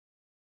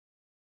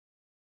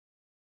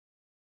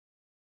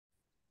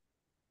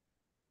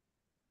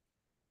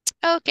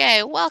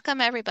Okay, welcome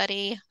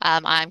everybody.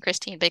 I'm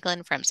Christine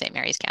Biglin from St.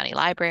 Mary's County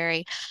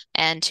Library,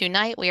 and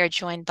tonight we are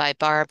joined by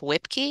Barb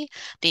Whipkey,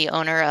 the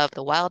owner of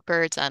the Wild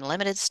Birds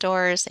Unlimited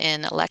stores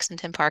in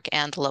Lexington Park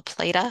and La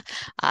Plata,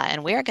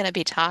 and we are going to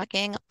be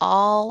talking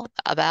all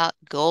about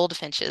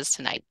goldfinches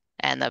tonight.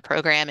 And the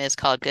program is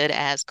called Good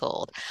as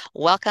Gold.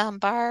 Welcome,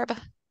 Barb.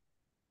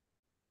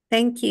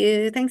 Thank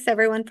you. Thanks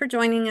everyone for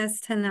joining us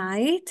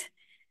tonight.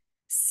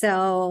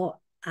 So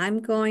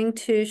I'm going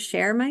to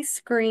share my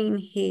screen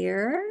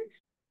here.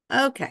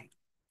 Okay.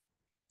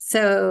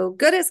 So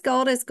good as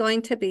gold is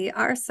going to be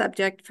our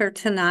subject for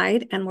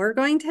tonight, and we're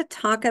going to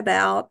talk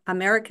about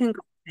American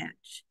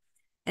goldfinch.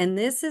 And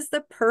this is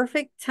the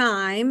perfect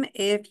time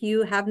if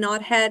you have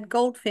not had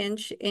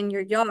goldfinch in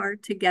your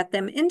yard to get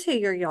them into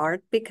your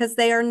yard because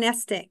they are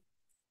nesting.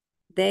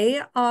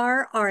 They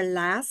are our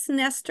last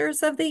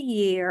nesters of the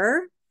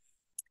year.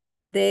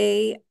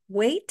 They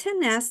wait to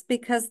nest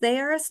because they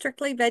are a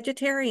strictly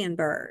vegetarian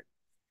bird.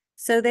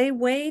 So they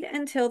wait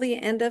until the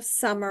end of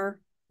summer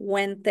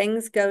when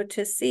things go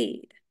to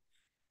seed.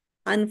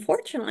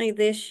 Unfortunately,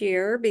 this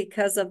year,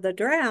 because of the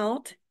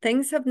drought,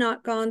 things have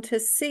not gone to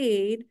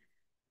seed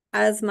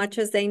as much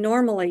as they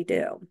normally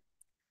do.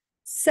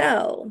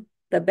 So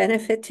the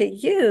benefit to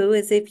you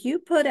is if you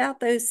put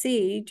out those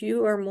seeds,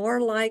 you are more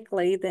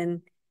likely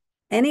than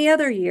any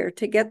other year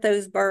to get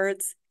those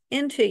birds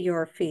into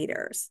your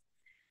feeders.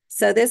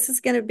 So this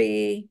is going to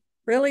be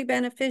really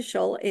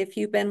beneficial if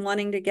you've been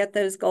wanting to get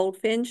those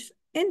goldfinch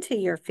into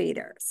your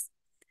feeders.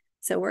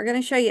 So we're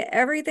going to show you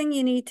everything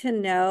you need to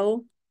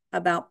know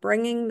about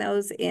bringing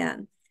those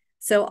in.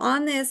 So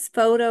on this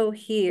photo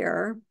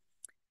here,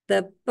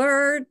 the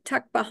bird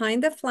tucked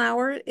behind the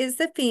flower is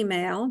the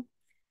female.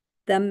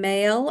 The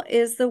male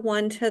is the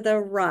one to the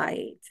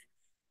right.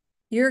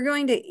 You're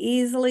going to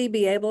easily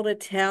be able to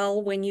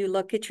tell when you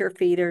look at your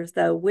feeders,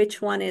 though,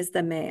 which one is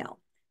the male.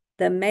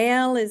 The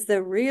male is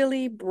the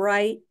really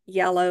bright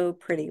yellow,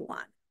 pretty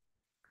one.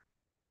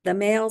 The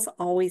males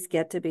always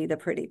get to be the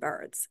pretty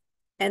birds.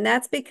 And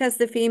that's because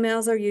the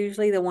females are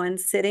usually the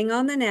ones sitting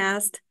on the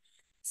nest.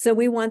 So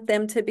we want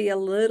them to be a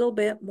little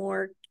bit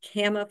more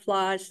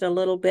camouflaged, a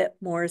little bit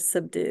more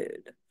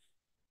subdued.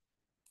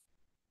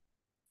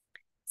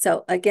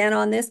 So again,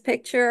 on this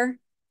picture,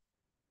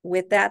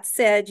 with that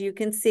said, you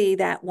can see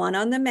that one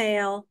on the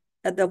male,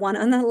 the one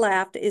on the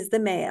left is the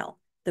male,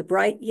 the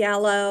bright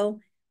yellow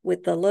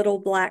with the little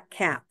black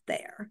cap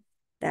there.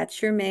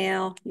 That's your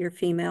male, your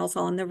female's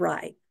on the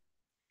right.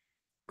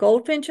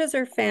 Goldfinches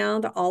are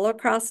found all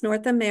across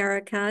North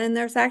America, and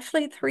there's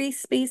actually three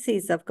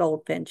species of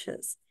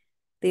goldfinches.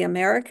 The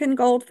American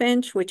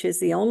goldfinch, which is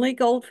the only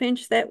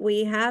goldfinch that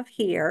we have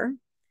here,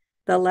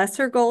 the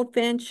lesser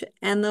goldfinch,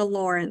 and the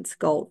Lawrence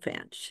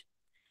goldfinch.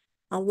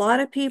 A lot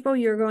of people,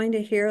 you're going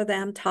to hear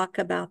them talk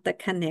about the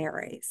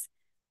canaries,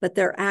 but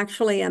they're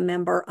actually a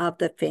member of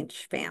the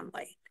finch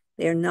family.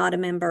 They're not a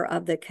member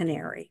of the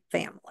canary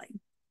family.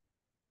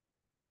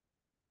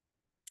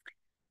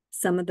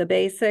 Some of the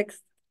basics,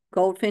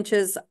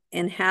 goldfinches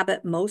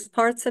inhabit most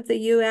parts of the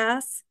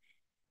U.S.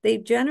 They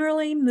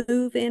generally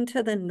move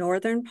into the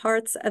northern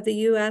parts of the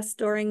U.S.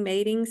 during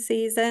mating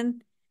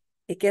season.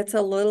 It gets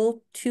a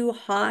little too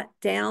hot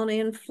down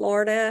in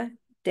Florida,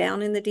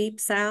 down in the deep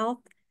south.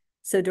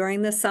 So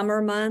during the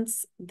summer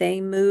months,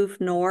 they move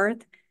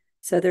north.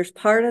 So there's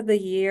part of the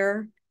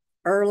year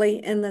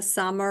early in the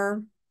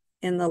summer,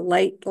 in the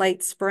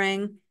late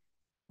spring,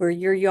 where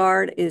your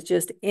yard is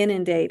just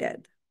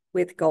inundated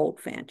with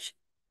goldfinch.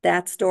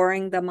 That's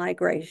during the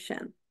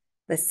migration.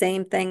 The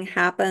same thing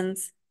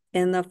happens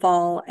in the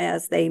fall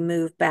as they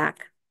move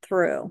back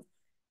through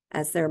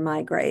as they're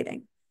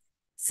migrating.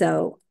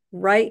 So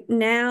right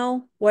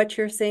now, what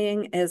you're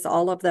seeing is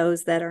all of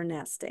those that are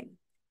nesting.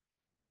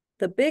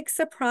 The big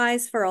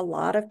surprise for a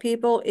lot of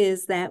people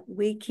is that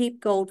we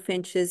keep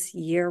goldfinches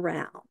year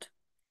round.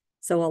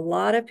 So a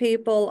lot of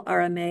people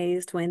are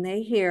amazed when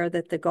they hear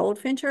that the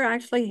goldfinch are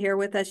actually here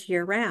with us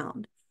year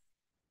round.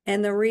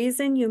 And the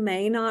reason you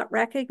may not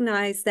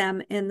recognize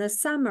them in the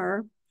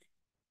summer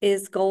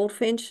is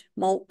goldfinch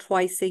molt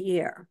twice a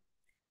year.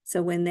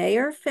 So when they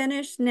are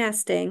finished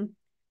nesting,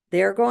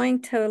 they're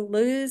going to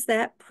lose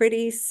that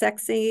pretty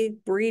sexy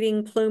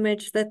breeding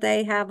plumage that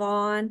they have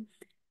on,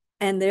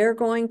 and they're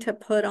going to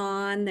put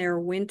on their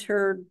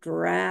winter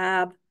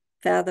drab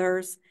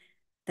feathers.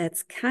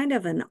 That's kind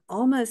of an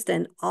almost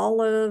an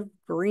olive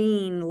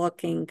green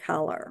looking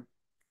color.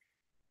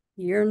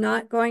 You're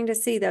not going to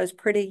see those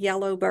pretty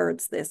yellow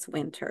birds this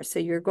winter. So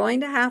you're going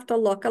to have to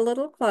look a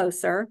little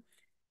closer.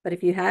 But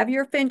if you have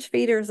your finch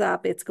feeders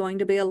up, it's going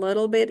to be a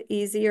little bit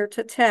easier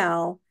to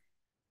tell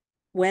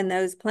when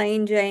those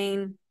plain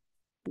Jane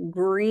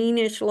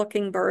greenish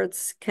looking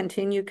birds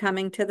continue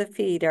coming to the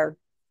feeder,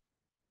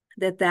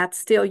 that's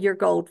still your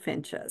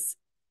goldfinches.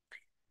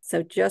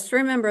 So just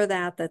remember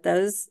that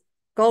those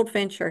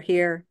goldfinch are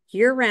here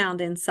year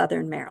round in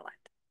Southern Maryland.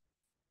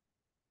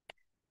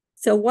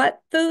 So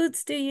what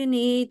foods do you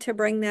need to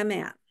bring them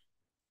in?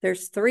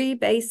 There's three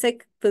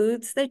basic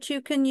foods that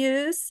you can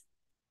use.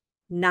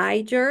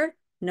 Niger,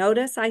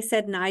 notice I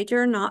said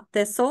Niger, not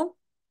thistle.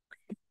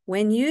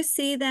 when you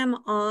see them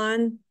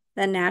on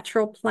the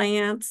natural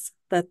plants,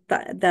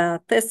 the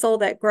thistle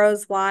that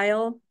grows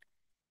wild,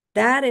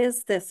 that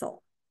is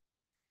thistle.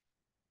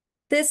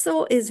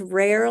 Thistle is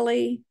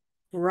rarely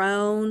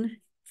grown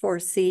for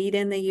seed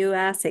in the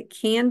US. It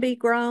can be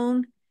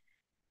grown,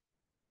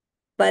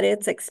 but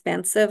it's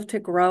expensive to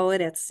grow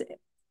it.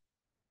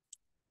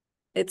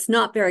 It's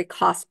not very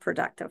cost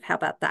productive. How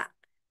about that?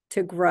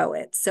 To grow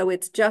it. So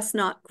it's just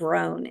not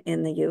grown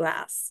in the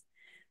US.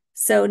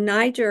 So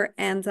Niger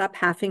ends up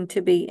having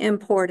to be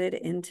imported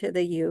into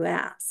the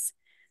US.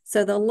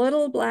 So the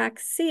little black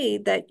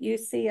seed that you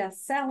see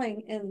us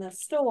selling in the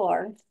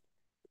store,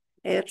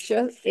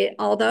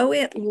 although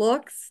it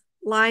looks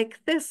like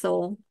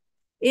thistle,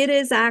 it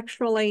is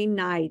actually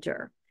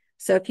Niger.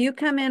 So if you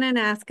come in and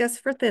ask us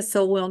for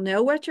thistle, we'll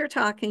know what you're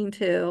talking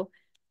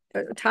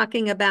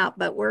about,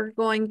 but we're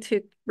going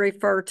to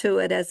refer to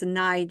it as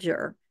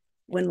Niger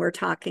when we're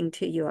talking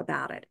to you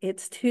about it.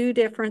 It's two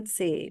different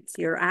seeds.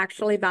 You're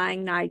actually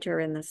buying Niger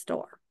in the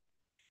store.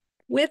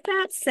 With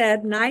that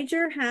said,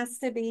 Niger has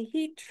to be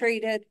heat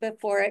treated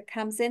before it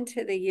comes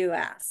into the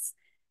US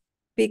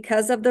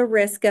because of the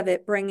risk of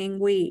it bringing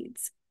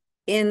weeds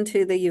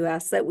into the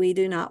US that we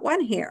do not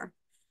want here.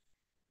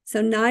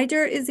 So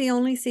Niger is the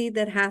only seed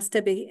that has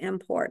to be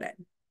imported.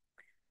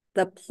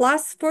 The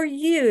plus for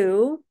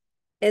you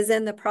is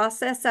in the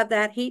process of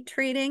that heat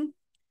treating.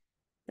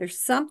 There's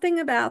something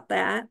about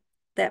that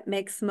that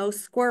makes most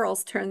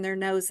squirrels turn their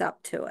nose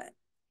up to it.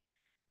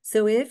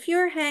 So if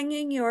you're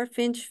hanging your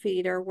finch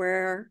feeder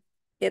where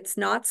it's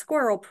not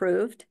squirrel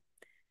proofed,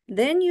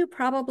 then you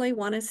probably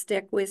want to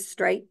stick with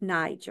straight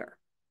Niger.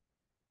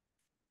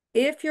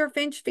 If your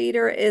finch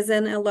feeder is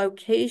in a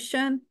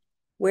location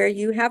where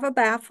you have a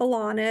baffle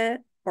on it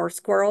or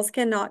squirrels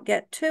cannot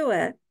get to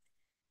it,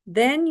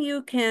 then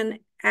you can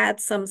add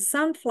some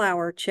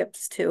sunflower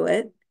chips to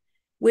it,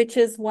 which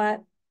is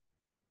what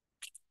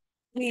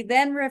we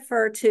then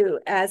refer to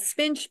as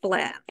finch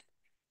blend.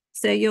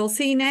 So you'll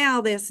see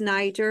now this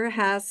Niger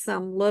has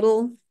some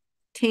little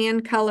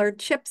tan colored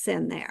chips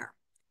in there.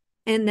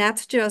 And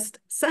that's just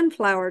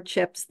sunflower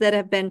chips that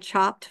have been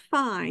chopped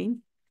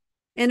fine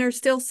and are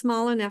still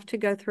small enough to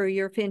go through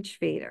your finch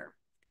feeder.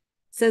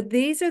 So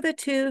these are the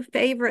two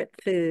favorite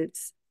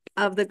foods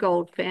of the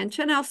goldfinch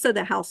and also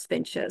the house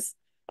finches.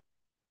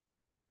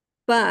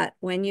 But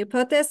when you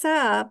put this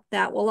up,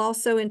 that will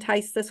also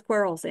entice the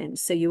squirrels in.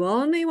 So you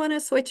only want to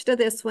switch to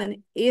this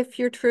one if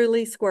you're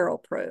truly squirrel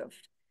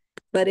proof.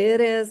 But it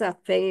is a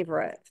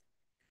favorite.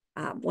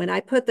 When I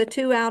put the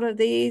two out of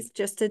these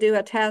just to do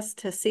a test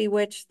to see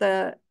which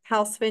the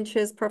house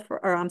finches prefer,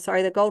 or I'm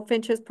sorry, the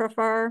goldfinches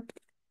prefer,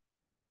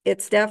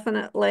 it's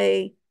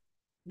definitely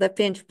the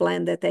finch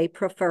blend that they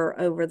prefer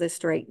over the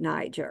straight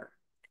Niger.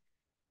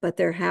 But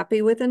they're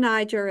happy with the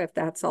Niger if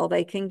that's all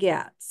they can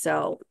get.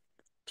 So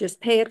just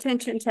pay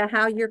attention to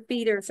how your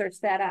feeders are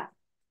set up.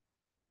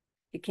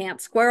 You can't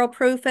squirrel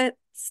proof it,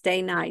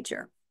 stay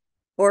Niger,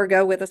 or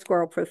go with a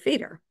squirrel proof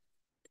feeder.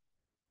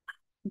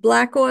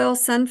 Black oil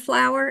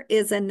sunflower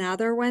is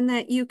another one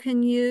that you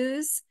can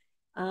use.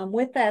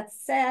 With that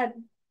said,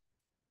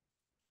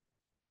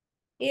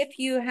 if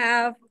you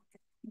have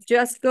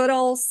just good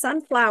old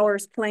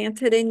sunflowers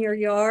planted in your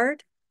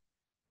yard,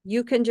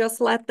 you can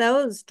just let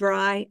those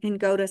dry and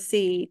go to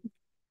seed.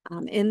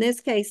 In this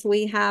case,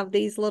 we have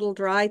these little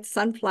dried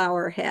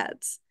sunflower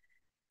heads.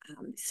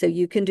 So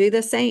you can do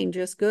the same,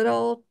 just good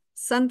old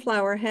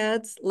sunflower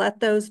heads, let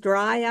those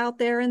dry out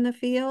there in the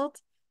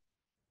field.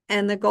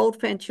 And the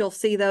goldfinch, you'll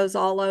see those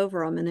all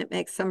over them. And it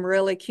makes some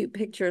really cute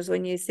pictures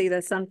when you see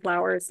the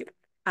sunflowers,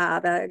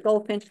 the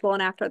goldfinch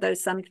going after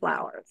those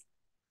sunflowers.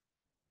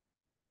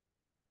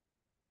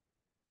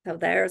 So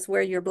there's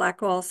where your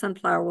black oil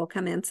sunflower will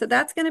come in. So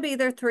that's going to be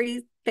their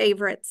three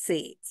favorite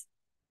seeds.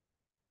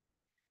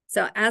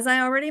 So as I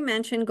already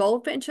mentioned,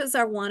 goldfinches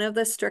are one of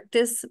the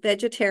strictest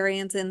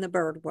vegetarians in the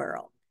bird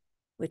world,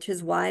 which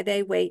is why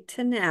they wait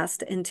to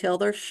nest until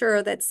they're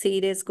sure that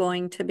seed is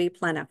going to be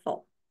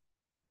plentiful.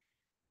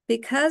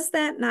 Because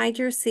that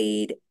Niger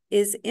seed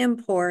is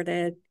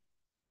imported,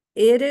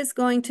 it is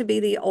going to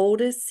be the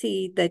oldest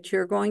seed that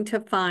you're going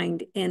to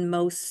find in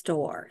most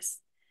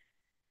stores.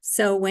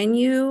 So when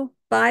you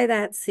buy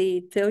that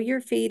seed, fill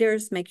your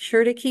feeders, make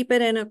sure to keep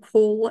it in a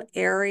cool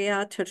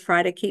area to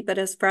try to keep it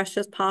as fresh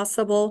as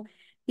possible.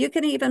 You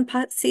can even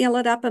seal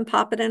it up and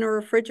pop it in a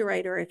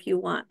refrigerator if you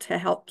want to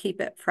help keep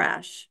it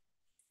fresh.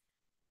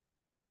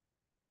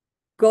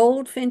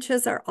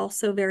 Goldfinches are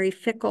also very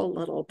fickle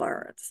little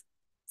birds.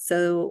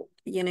 So,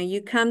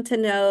 you come to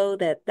know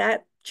that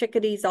that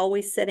chickadee's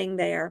always sitting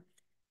there.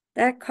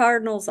 That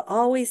cardinal's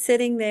always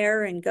sitting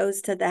there and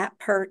goes to that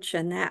perch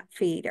and that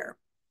feeder.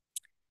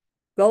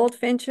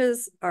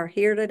 Goldfinches are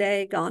here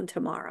today, gone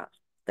tomorrow.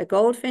 The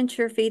goldfinch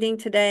you're feeding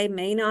today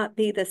may not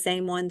be the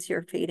same ones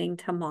you're feeding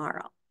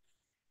tomorrow.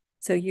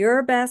 So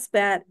your best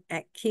bet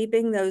at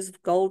keeping those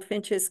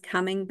goldfinches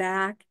coming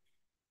back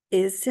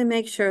is to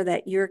make sure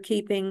that you're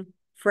keeping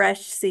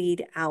fresh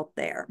seed out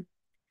there.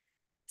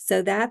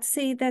 So that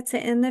seed that's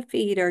in the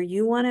feeder,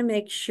 you want to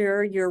make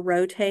sure you're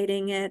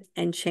rotating it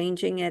and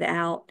changing it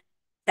out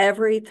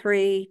every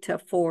 3 to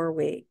 4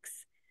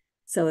 weeks.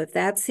 So if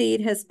that seed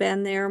has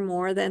been there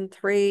more than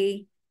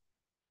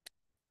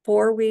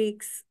 4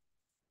 weeks,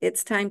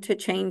 it's time to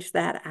change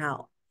that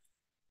out.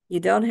 You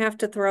don't have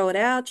to throw it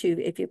out.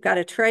 If you've got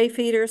a tray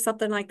feeder or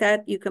something like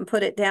that, you can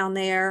put it down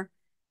there.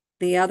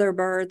 The other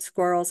birds,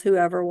 squirrels,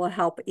 whoever will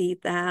help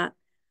eat that.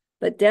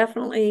 But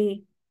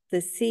definitely the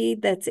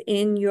seed that's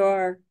in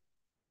your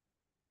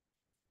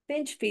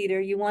finch feeder,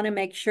 you want to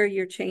make sure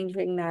you're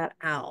changing that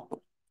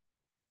out.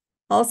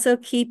 Also,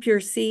 keep your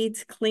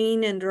seeds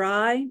clean and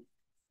dry.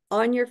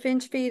 On your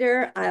finch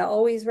feeder, I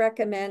always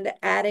recommend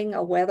adding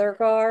a weather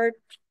guard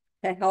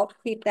to help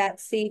keep that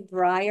seed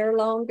drier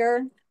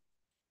longer.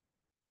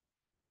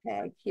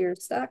 Okay, you're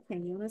stuck.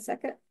 Hang on a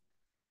second.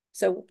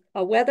 So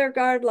a weather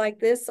guard like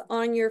this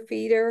on your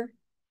feeder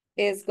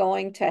is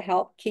going to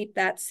help keep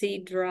that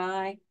seed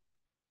dry.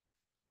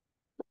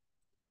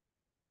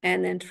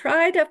 And then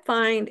try to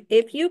find,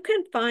 if you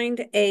can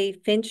find a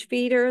finch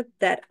feeder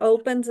that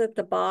opens at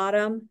the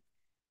bottom,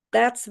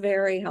 that's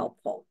very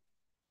helpful.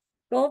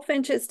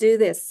 Goldfinches do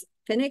this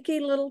finicky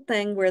little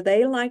thing where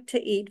they like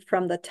to eat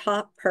from the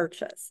top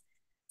perches.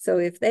 So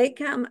if they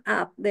come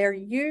up, they're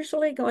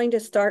usually going to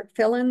start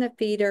filling the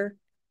feeder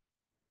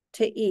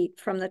to eat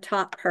from the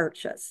top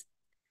perches.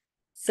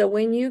 So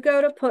when you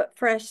go to put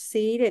fresh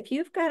seed, if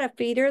you've got a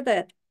feeder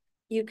that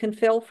you can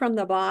fill from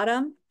the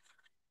bottom,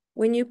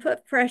 when you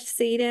put fresh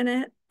seed in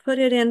it, put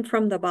it in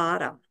from the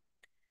bottom.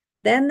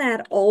 Then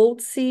that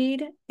old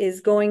seed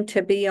is going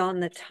to be on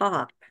the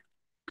top.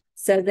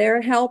 So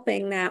they're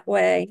helping that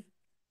way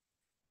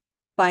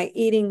by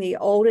eating the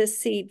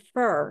oldest seed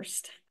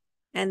first,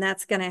 and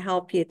that's going to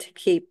help you to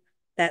keep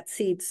that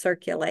seed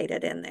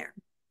circulated in there.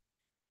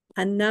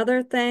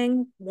 Another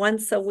thing,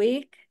 once a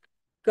week,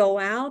 go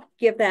out,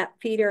 give that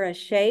feeder a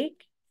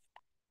shake.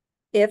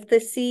 If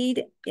the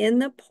seed in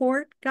the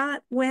port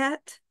got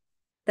wet,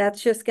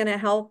 that's just going to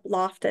help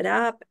loft it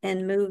up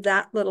and move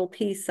that little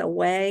piece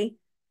away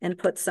and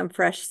put some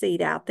fresh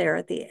seed out there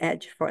at the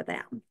edge for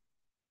them.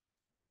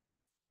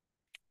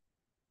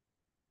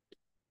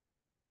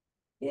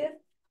 If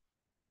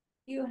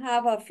you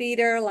have a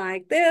feeder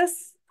like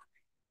this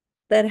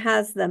that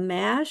has the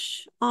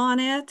mesh on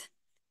it,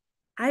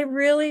 I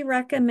really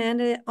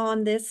recommend it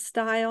on this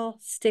style,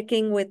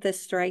 sticking with the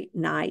straight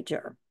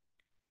Niger.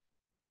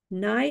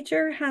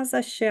 Niger has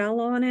a shell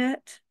on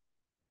it,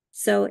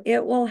 so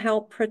it will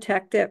help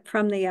protect it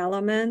from the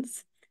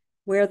elements,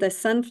 where the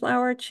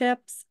sunflower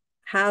chips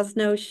has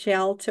no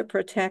shell to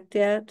protect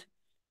it.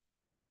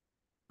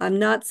 I'm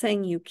not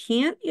saying you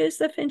can't use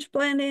the Finch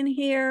blend in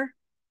here,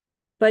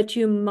 but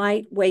you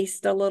might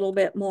waste a little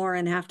bit more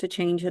and have to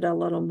change it a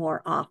little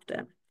more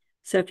often.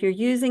 So if you're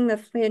using the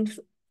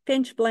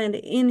Finch blend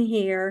in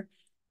here,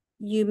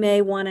 you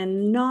may want to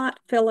not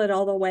fill it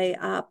all the way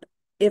up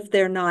if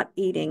they're not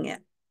eating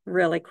it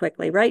really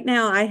quickly. Right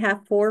now, I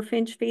have 4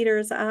 finch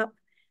feeders up,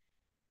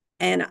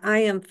 and I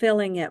am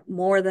filling it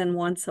more than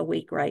once a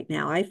week right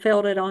now. I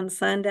filled it on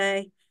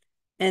Sunday,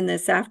 and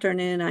this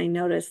afternoon, I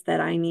noticed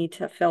that I need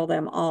to fill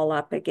them all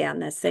up again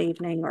this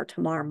evening or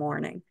tomorrow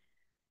morning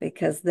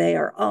because they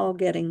are all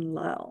getting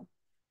low.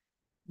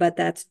 But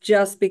that's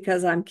just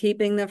because I'm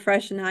keeping the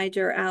fresh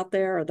Niger out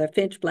there, or the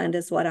Finch blend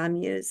is what I'm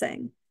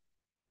using.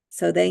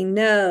 So they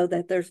know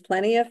that there's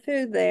plenty of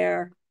food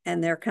there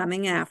and they're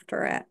coming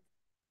after it.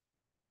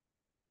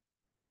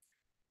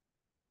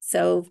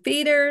 So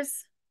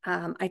feeders,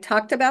 I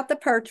talked about the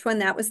perch one.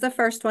 That was the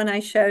first one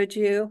I showed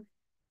you.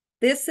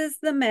 This is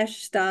the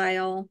mesh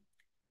style.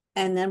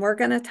 And then we're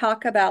going to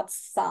talk about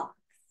socks.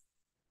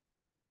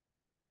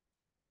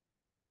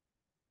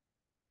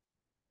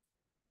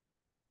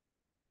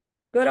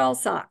 Good old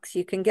socks.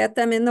 You can get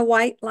them in the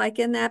white, like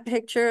in that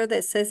picture.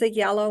 This is a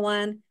yellow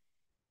one.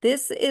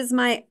 This is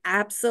my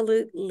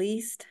absolute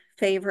least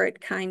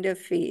favorite kind of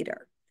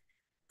feeder.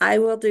 I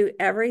will do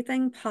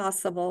everything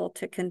possible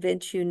to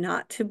convince you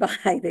not to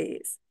buy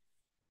these.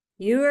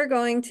 You are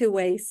going to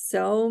waste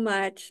so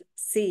much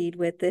seed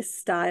with this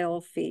style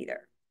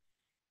feeder.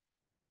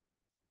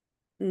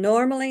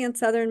 Normally in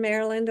Southern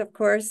Maryland, of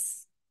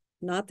course,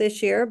 not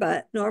this year,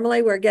 but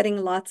normally we're getting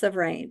lots of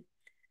rain.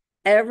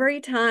 Every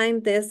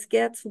time this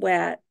gets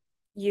wet,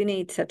 you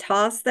need to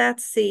toss that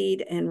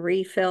seed and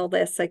refill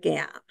this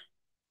again.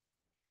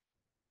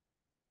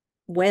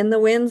 When the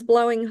wind's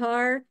blowing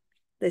hard,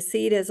 the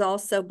seed is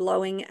also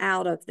blowing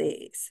out of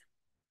these.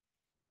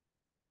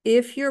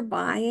 If you're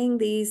buying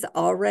these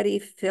already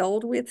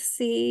filled with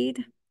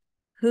seed,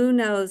 who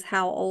knows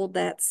how old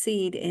that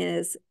seed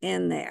is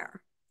in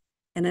there?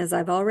 And as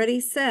I've already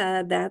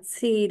said, that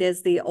seed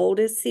is the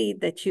oldest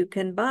seed that you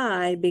can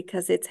buy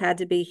because it's had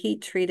to be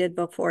heat treated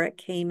before it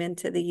came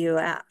into the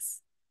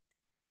US.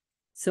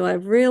 So I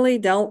really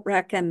don't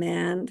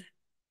recommend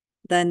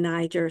the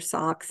Niger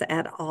socks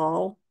at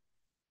all.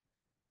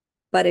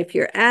 But if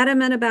you're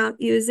adamant about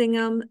using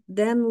them,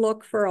 then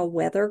look for a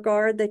weather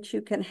guard that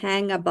you can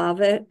hang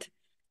above it.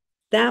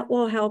 That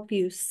will help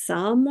you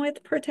some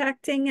with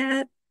protecting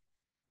it,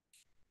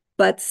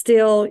 but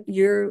still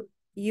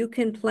you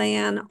can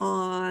plan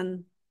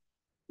on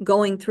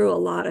going through a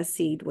lot of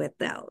seed with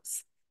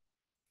those.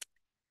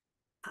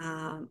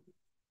 Um,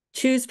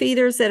 choose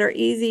feeders that are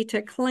easy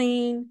to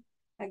clean.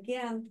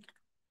 Again,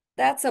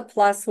 that's a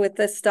plus with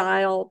the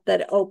style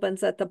that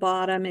opens at the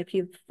bottom. If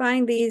you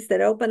find these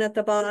that open at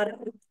the bottom,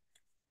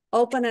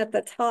 open at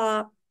the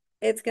top,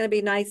 it's going to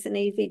be nice and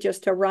easy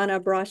just to run a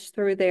brush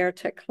through there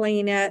to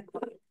clean it.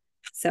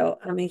 So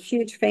I'm a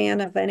huge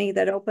fan of any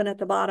that open at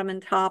the bottom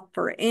and top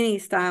for any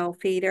style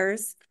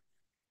feeders.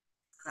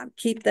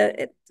 Keep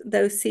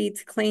those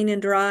seeds clean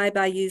and dry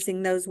by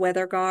using those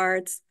weather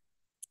guards.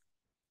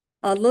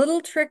 A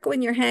little trick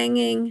when you're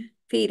hanging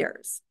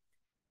feeders.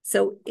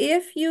 So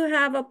if you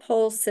have a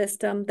pole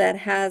system that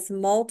has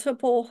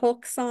multiple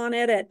hooks on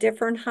it at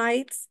different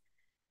heights,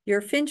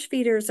 your finch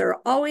feeders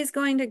are always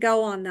going to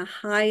go on the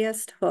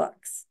highest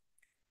hooks.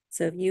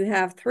 So if you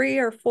have 3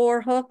 or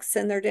 4 hooks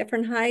and they're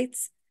different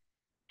heights,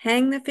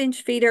 hang the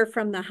finch feeder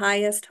from the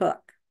highest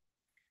hook.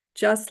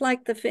 Just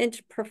like the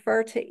finch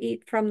prefer to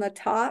eat from the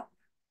top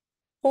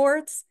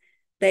ports,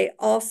 they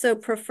also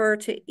prefer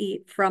to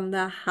eat from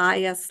the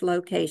highest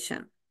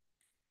location.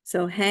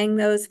 So hang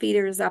those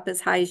feeders up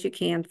as high as you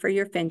can for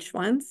your finch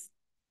ones.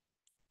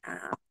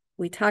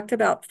 We talked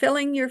about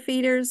filling your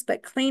feeders,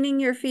 but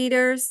cleaning your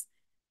feeders,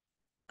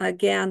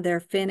 again, they're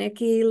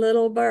finicky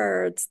little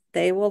birds.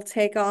 They will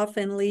take off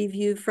and leave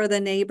you for the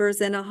neighbors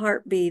in a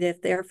heartbeat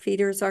if their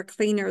feeders are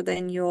cleaner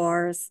than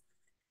yours.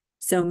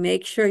 So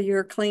make sure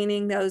you're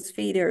cleaning those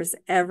feeders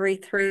every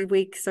 3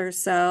 weeks or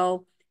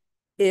so.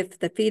 If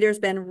the feeder's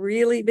been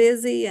really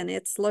busy and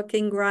it's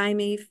looking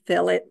grimy,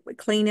 fill it,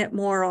 clean it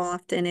more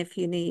often if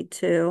you need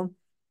to.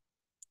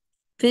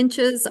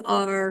 Finches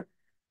are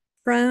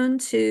prone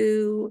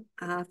to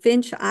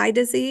finch eye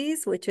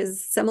disease, which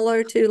is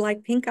similar to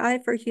like pink eye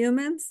for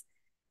humans.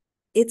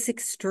 It's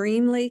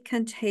extremely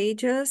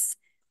contagious.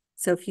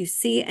 So if you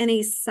see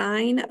any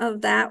sign of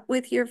that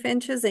with your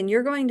finches, and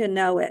you're going to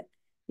know it,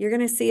 you're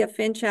going to see a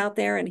finch out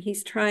there and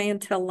he's trying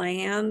to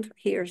land,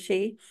 he or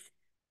she,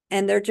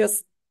 and they're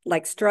just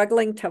like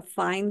struggling to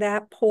find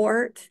that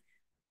port,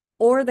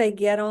 or they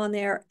get on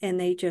there and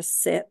they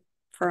just sit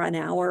for an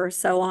hour or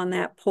so on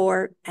that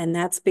port, and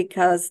that's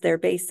because they're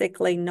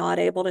basically not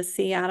able to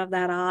see out of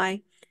that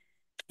eye.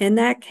 In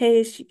that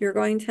case, you're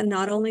going to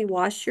not only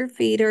wash your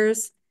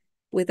feeders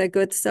with a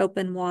good soap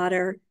and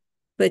water,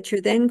 but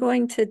you're then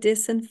going to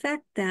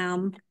disinfect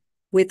them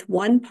with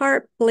 1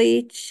 part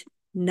bleach,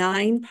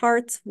 9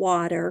 parts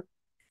water.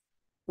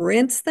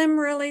 Rinse them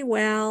really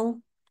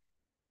well,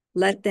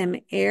 let them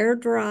air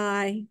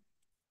dry,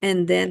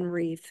 and then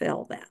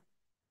refill them.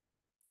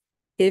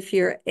 If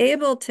you're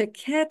able to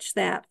catch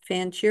that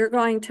finch, you're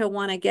going to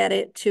want to get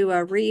it to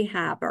a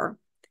rehabber.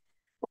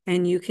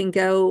 And you can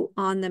go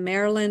on the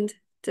Maryland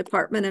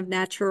Department of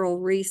Natural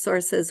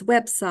Resources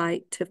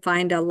website to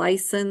find a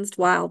licensed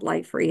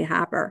wildlife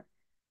rehabber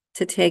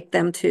to take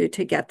them to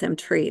get them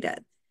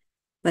treated.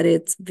 But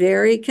it's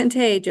very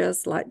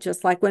contagious,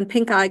 just like when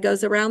pink eye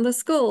goes around the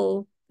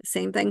school, the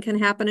same thing can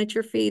happen at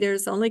your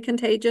feeders, only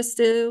contagious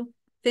to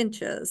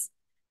finches,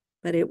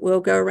 but it will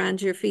go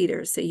around your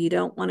feeders, so you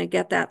don't want to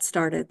get that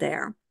started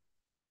there.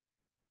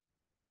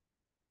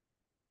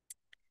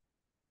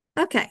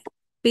 Okay,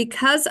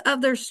 because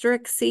of their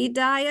strict seed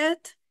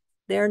diet,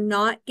 they're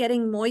not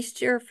getting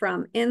moisture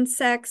from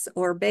insects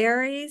or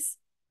berries.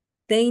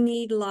 They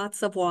need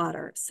lots of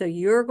water. So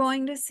you're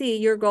going to see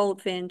your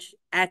goldfinch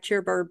at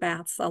your bird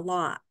baths a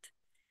lot.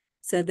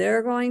 So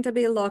they're going to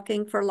be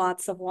looking for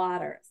lots of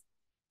water.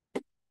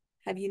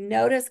 Have you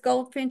noticed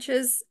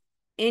goldfinches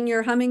in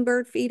your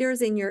hummingbird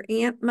feeders, in your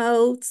ant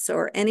moats,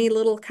 or any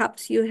little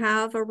cups you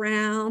have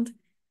around?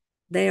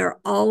 They are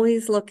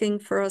always looking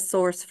for a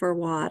source for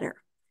water.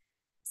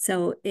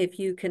 So if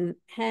you can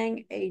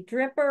hang a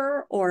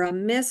dripper or a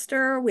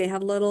mister, we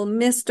have little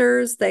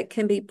misters that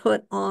can be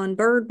put on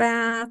bird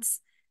baths.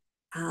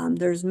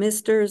 There's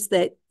misters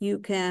that you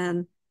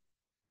can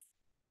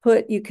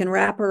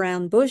wrap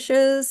around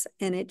bushes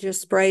and it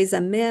just sprays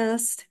a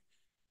mist.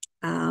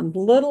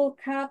 Little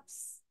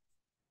cups,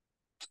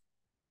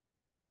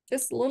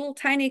 just little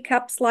tiny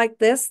cups like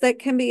this that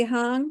can be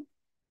hung.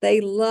 They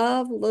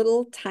love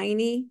little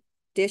tiny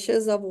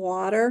dishes of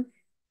water.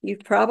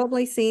 You've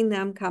probably seen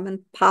them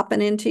coming,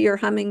 popping into your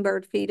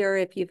hummingbird feeder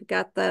if you've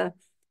got the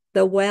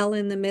well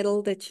in the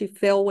middle that you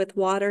fill with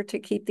water to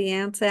keep the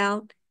ants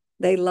out.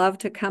 They love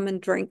to come and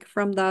drink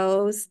from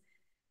those.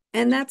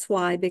 And that's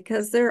why,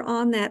 because they're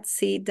on that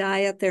seed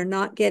diet, they're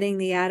not getting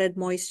the added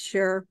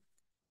moisture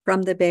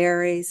from the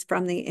berries,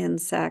 from the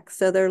insects.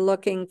 So they're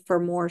looking for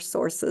more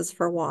sources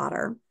for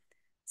water.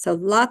 So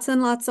lots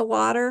and lots of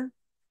water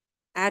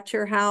at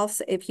your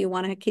house if you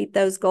want to keep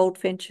those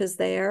goldfinches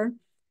there.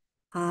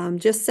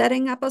 Just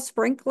setting up a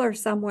sprinkler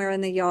somewhere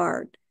in the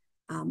yard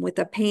with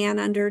a pan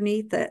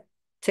underneath it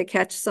to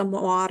catch some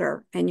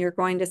water, and you're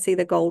going to see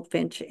the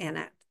goldfinch in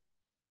it.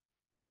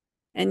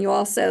 And you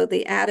also,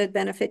 the added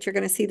benefit, you're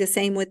going to see the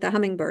same with the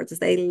hummingbirds.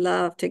 They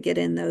love to get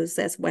in those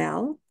as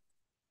well.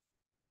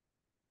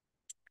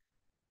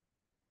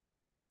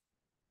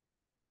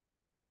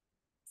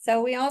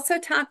 So we also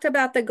talked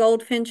about the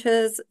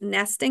goldfinches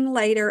nesting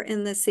later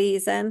in the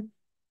season.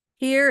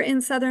 Here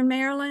in Southern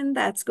Maryland,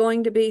 that's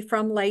going to be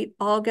from late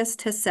August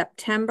to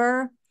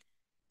September.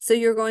 So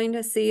you're going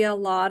to see a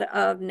lot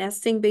of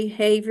nesting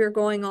behavior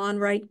going on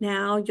right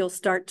now. You'll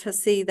start to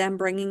see them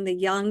bringing the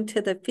young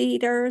to the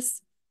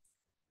feeders.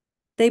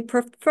 Their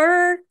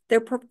preferred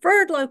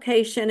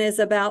location is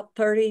about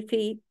 30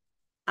 feet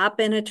up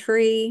in a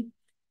tree.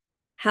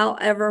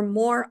 However,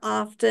 more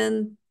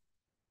often,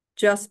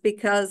 just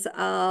because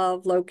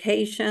of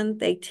location,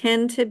 they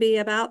tend to be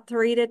about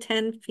 3 to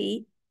 10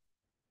 feet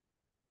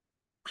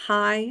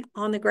high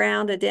on the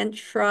ground, a dense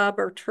shrub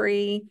or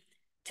tree,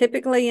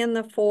 typically in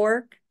the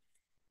fork.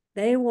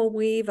 They will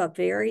weave a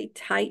very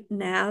tight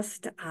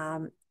nest.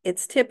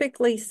 It's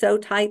typically so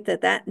tight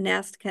that that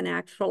nest can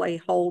actually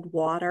hold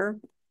water.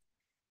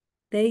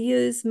 They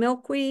use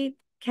milkweed,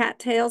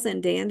 cattails,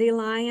 and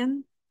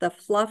dandelion, the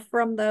fluff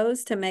from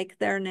those to make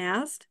their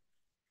nest.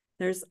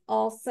 There's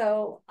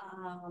also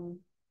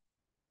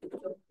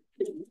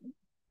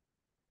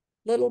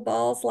little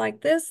balls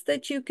like this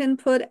that you can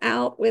put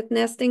out with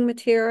nesting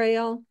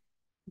material.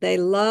 They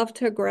love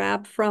to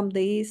grab from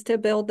these to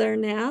build their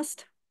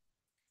nest.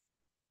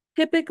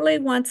 Typically,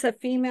 once a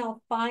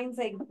female finds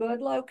a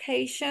good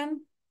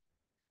location,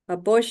 a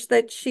bush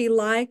that she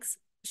likes,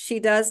 she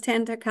does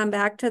tend to come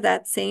back to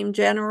that same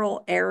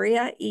general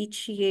area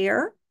each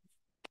year.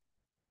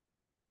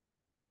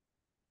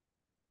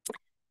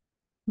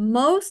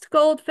 Most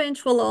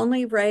goldfinch will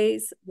only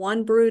raise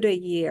one brood a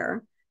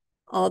year,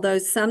 although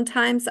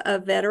sometimes a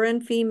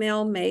veteran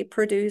female may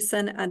produce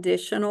an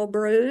additional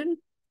brood.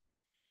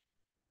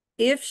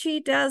 If she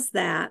does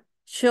that,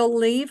 she'll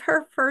leave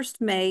her first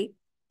mate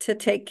to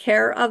take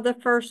care of the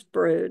first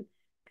brood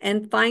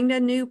and find a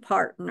new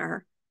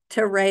partner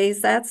to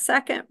raise that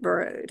second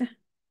brood.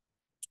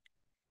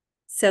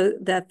 So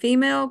the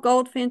female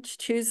goldfinch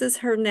chooses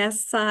her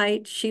nest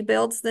site. She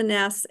builds the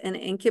nest and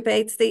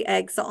incubates the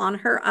eggs on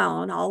her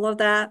own. All of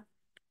that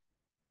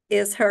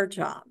is her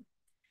job.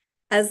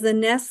 As the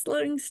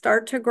nestlings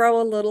start to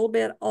grow a little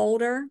bit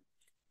older,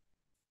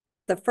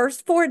 the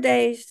first 4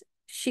 days,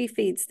 she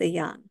feeds the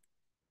young.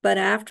 But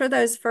after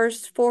those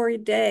first 4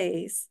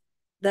 days,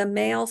 the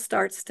male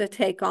starts to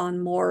take on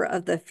more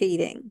of the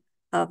feeding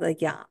of the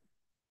young.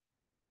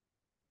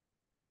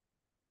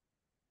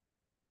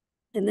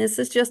 And this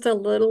is just a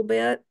little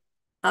bit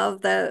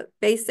of the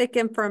basic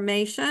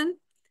information.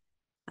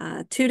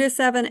 2 to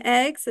 7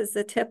 eggs is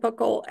the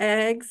typical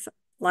eggs.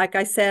 Like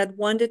I said,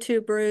 1 to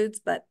 2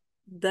 broods, but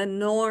the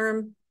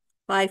norm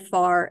by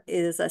far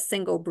is a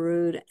single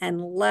brood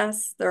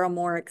unless they're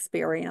more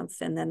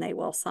experienced, and then they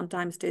will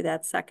sometimes do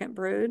that second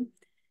brood.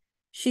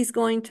 She's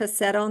going to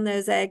set on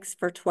those eggs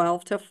for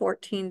 12 to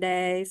 14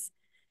 days.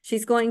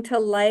 She's going to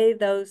lay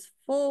those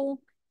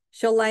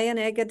she'll lay an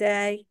egg a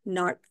day,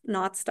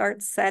 not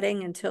start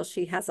setting until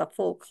she has a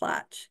full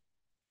clutch.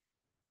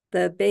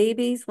 The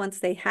babies, once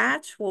they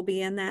hatch, will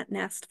be in that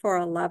nest for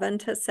 11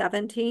 to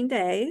 17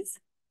 days.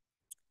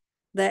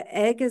 The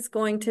egg is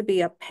going to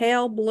be a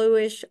pale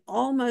bluish,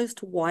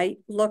 almost white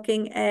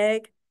looking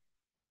egg.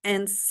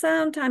 And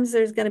sometimes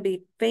there's going to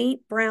be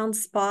faint brown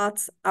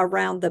spots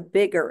around the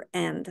bigger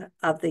end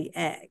of the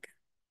egg.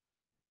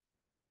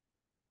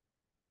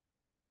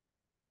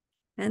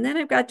 And then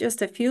I've got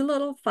just a few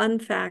little fun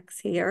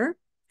facts here.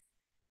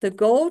 The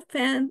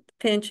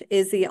goldfinch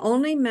is the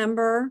only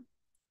member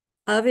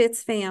of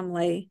its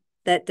family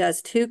that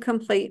does 2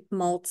 complete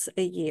molts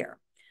a year.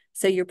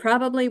 So you're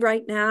probably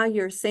right now,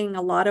 you're seeing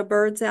a lot of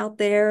birds out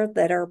there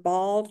that are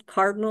bald.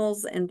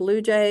 Cardinals and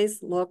blue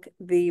jays look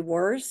the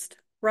worst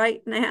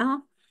right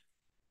now.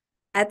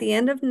 At the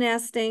end of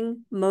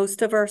nesting,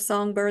 most of our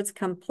songbirds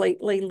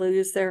completely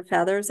lose their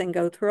feathers and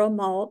go through a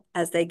molt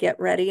as they get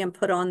ready and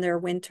put on their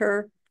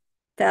winter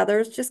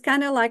feathers, just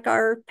kind of like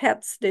our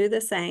pets do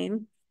the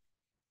same.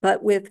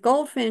 But with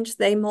goldfinch,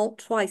 they molt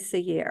twice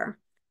a year.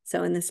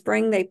 So in the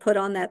spring, they put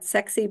on that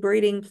sexy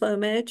breeding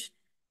plumage.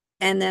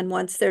 And then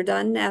once they're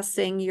done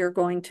nesting, you're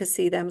going to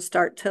see them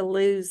start to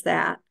lose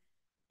that.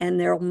 And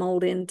they'll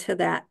mold into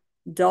that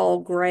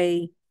dull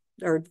gray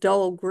or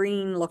dull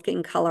green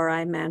looking color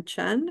I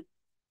mentioned.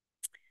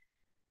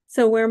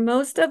 So where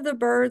most of the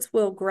birds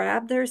will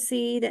grab their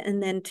seed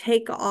and then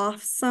take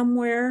off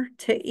somewhere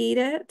to eat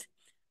it,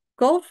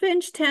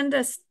 goldfinch tend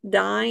to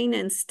dine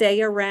and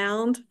stay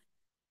around.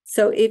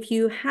 So if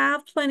you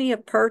have plenty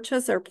of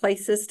perches or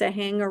places to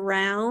hang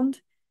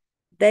around,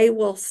 they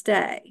will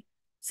stay.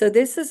 So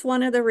this is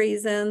one of the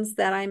reasons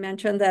that I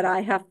mentioned that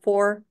I have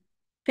 4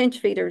 finch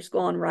feeders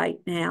going right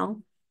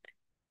now.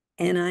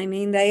 And I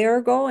mean, they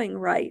are going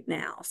right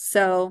now.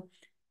 So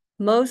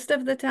most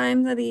of the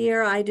times of the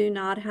year, I do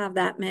not have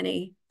that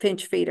many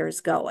finch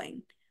feeders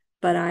going,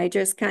 but I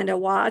just kind of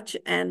watch.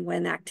 And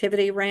when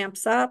activity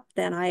ramps up,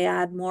 then I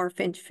add more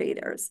finch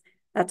feeders.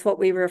 That's what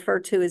we refer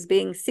to as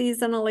being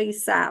seasonally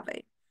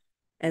savvy.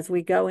 As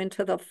we go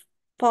into the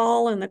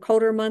fall and the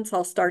colder months,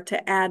 I'll start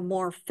to add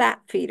more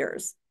fat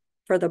feeders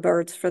for the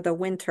birds for the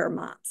winter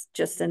months.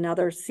 Just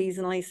another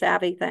seasonally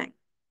savvy thing.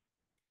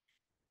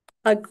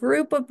 A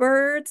group of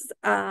birds,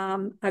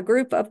 a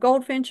group of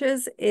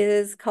goldfinches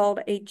is called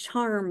a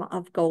charm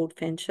of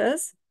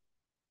goldfinches.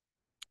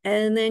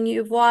 And then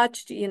you've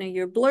watched,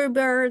 your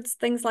bluebirds,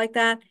 things like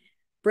that,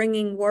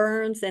 bringing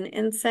worms and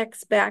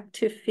insects back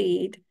to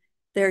feed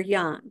their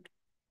young.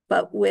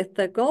 But with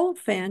the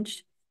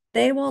goldfinch,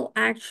 they will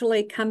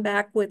actually come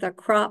back with a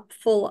crop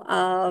full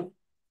of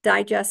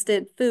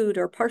digested food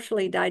or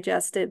partially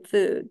digested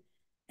food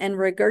and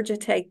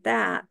regurgitate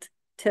that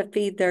to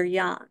feed their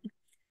young.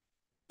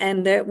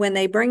 And when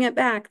they bring it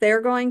back,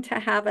 they're going to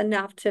have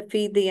enough to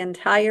feed the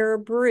entire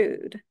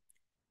brood.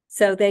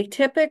 So they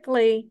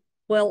typically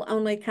will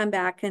only come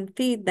back and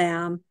feed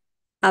them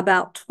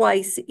about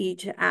twice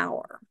each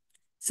hour.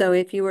 So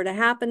if you were to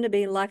happen to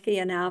be lucky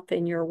enough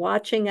and you're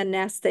watching a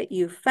nest that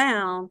you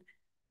found,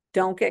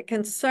 don't get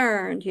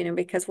concerned,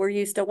 because we're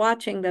used to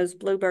watching those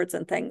bluebirds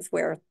and things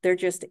where they're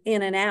just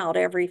in and out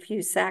every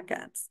few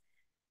seconds.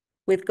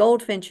 With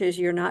goldfinches,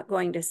 you're not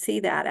going to see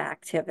that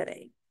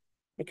activity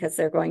because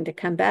they're going to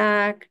come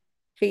back,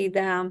 feed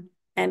them,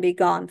 and be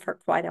gone for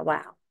quite a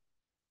while.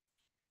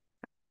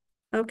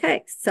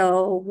 Okay,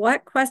 so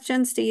what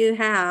questions do you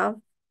have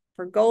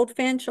for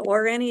goldfinch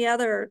or any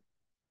other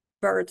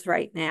birds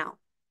right now?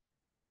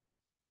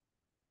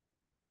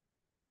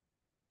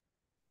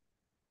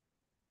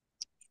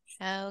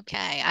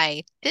 Okay,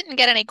 I didn't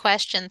get any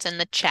questions in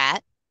the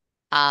chat,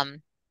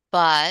 um,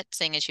 but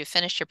seeing as you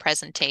finished your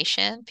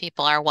presentation,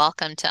 people are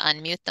welcome to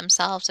unmute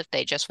themselves if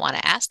they just want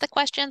to ask the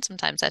question.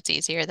 Sometimes that's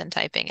easier than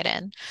typing it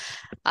in.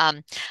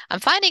 Um, I'm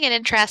finding it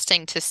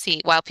interesting to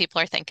see while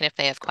people are thinking if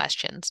they have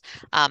questions.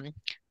 Um,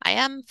 I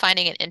am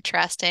finding it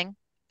interesting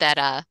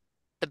that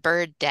the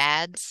bird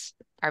dads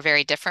are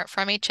very different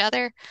from each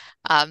other.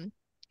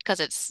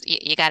 Because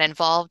you got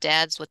involved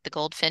dads with the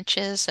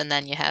goldfinches, and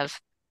then you have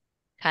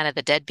kind of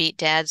the deadbeat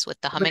dads with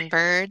the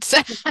hummingbirds.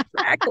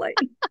 Exactly.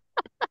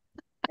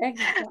 And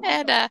Exactly.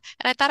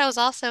 and I thought it was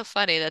also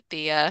funny that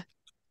the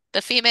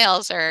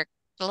females are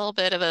a little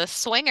bit of a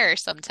swinger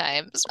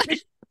sometimes.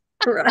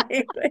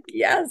 Right.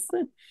 Yes.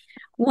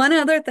 One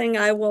other thing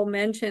I will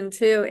mention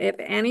too, if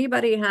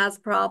anybody has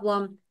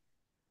problem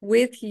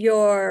with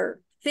your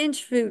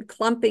finch food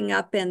clumping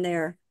up in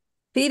there,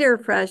 Feeder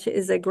Fresh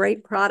is a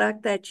great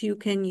product that you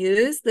can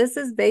use. This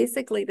is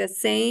basically the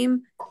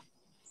same,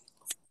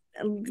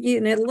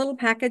 little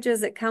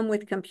packages that come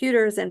with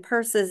computers and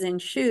purses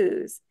and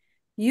shoes.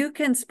 You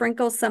can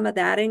sprinkle some of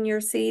that in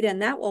your seed,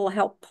 and that will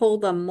help pull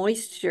the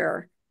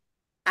moisture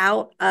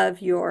out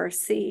of your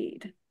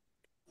seed.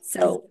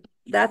 So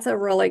that's a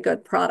really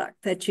good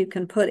product that you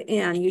can put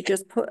in. You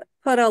just put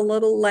a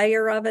little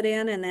layer of it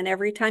in, and then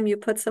every time you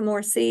put some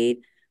more seed,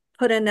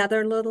 put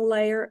another little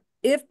layer.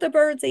 If the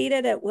birds eat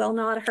it, it will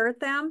not hurt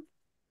them.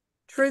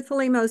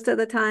 Truthfully, most of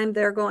the time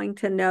they're going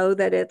to know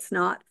that it's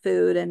not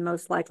food and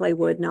most likely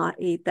would not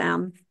eat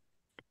them.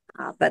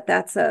 But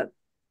that's a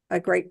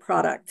great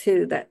product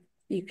too that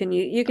you can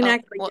Oh,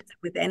 actually use it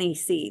with any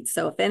seed.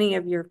 So if any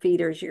of your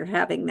feeders you're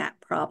having that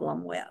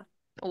problem with,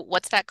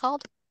 what's that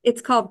called?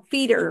 it's called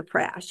Feeder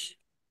Fresh.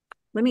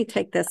 Let me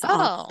take this off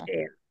Oh,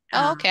 share.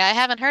 oh, okay. I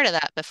haven't heard of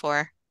that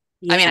before.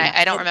 I mean, Yeah,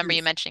 I don't it remember you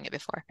is. mentioning it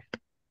before.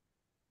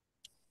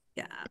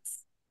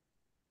 Yes.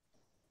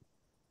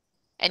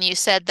 And you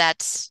said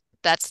that's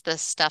the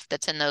stuff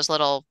that's in those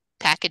little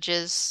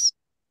packages,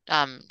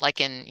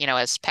 like in,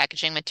 as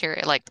packaging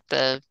material, like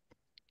those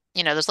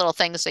little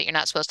things that you're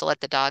not supposed to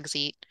let the dogs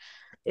eat.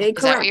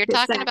 Is that what Correct, you're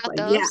talking about,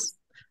 exactly. Yes. those?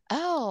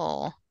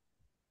 Oh,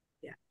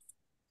 Yeah.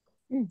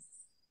 hmm.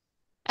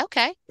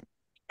 Okay.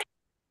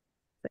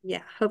 But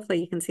yeah, hopefully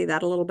you can see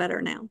that a little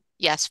better now.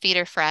 Yes, feet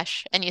are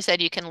fresh. And you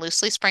said you can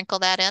loosely sprinkle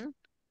that in,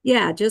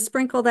 Yeah, just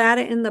sprinkle that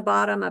in the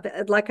bottom of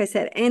it. Like I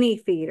said, any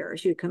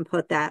feeders you can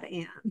put that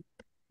in.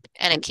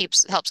 and it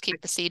And helps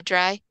keep the seed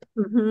dry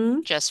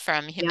mm-hmm. just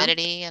from Yeah.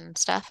 humidity and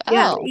stuff.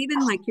 Yeah, Oh,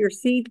 even like your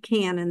seed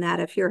can and that,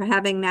 if you're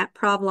having that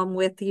problem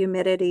with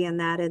humidity and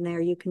that in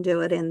there, you can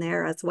do it in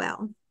there as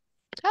well.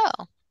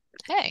 oh,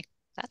 hey,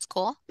 that's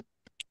cool.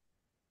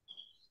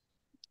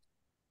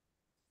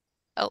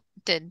 Oh,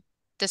 did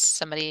this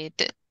somebody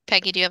did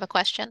Peggy, do you have a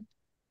question?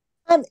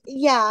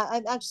 Yeah,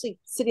 I'm actually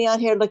sitting out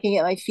here looking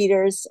at my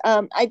feeders.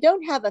 I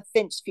don't have a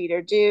finch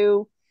feeder.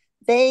 Do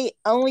they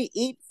only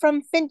eat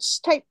from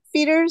finch type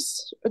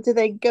feeders, or do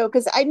they go?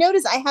 Because I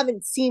notice I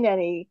haven't seen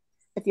any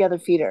at the other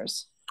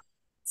feeders.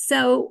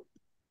 So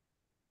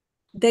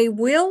they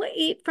will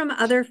eat from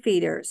other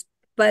feeders,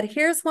 but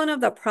here's one of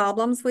the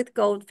problems with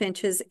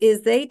goldfinches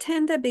is they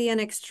tend to be an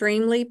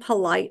extremely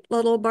polite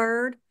little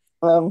bird.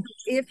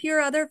 If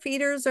your other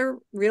feeders are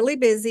really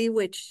busy,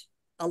 which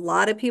a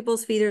lot of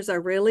people's feeders are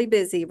really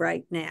busy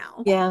right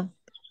now, Yeah.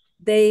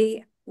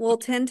 they will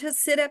tend to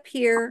sit up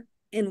here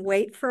and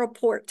wait for a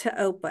port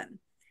to open.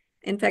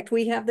 In fact,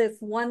 we have this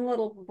one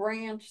little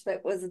branch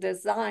that was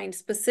designed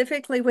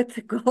specifically with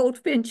the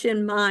goldfinch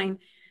in mind,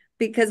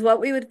 because what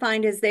we would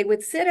find is they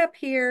would sit up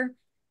here,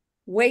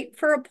 wait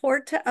for a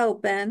port to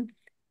open,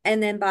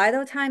 and then by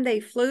the time they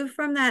flew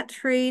from that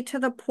tree to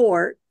the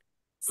port,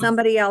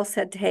 somebody else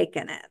had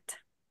taken it.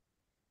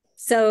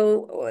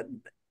 So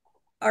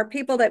our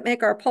people that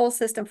make our pole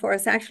system for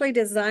us actually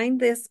designed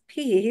this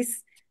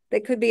piece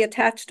that could be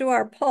attached to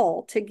our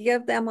pole to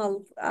give them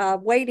a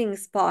waiting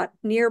spot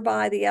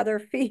nearby the other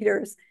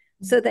feeders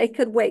so they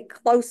could wait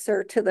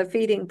closer to the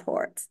feeding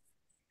ports.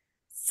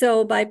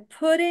 So by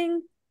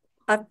putting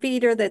a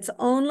feeder that's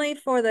only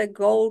for the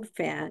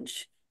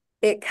goldfinch,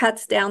 it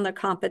cuts down the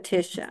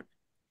competition.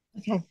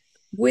 Okay.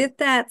 With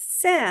that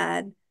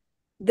said,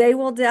 they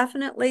will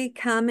definitely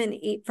come and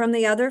eat from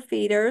the other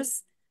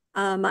feeders.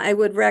 I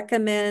would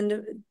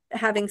recommend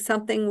having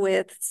something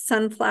with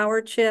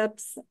sunflower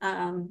chips.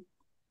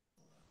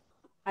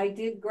 I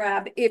did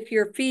grab, if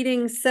you're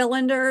feeding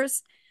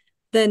cylinders,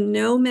 the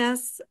no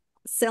mess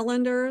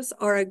cylinders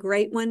are a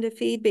great one to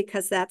feed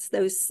because that's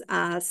those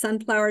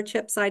sunflower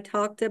chips I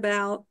talked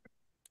about.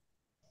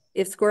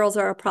 If squirrels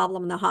are a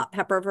problem, the hot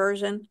pepper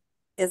version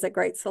is a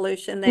great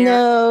solution there.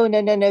 No,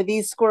 no, no, no.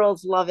 These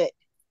squirrels love it.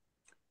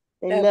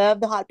 They Okay. love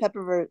the hot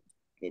pepper.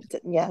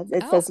 Yeah,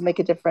 it Oh, doesn't make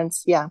a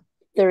difference. Yeah,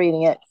 they're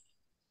eating it.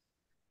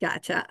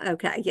 Gotcha.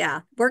 Okay.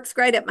 Yeah. Works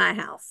great at my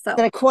house. It's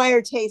an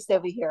acquired taste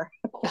over here.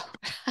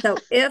 So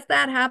if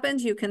that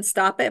happens, you can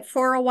stop it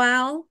for a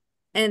while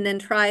and then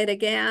try it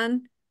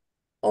again.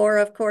 Or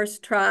of course,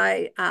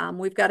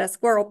 we've got a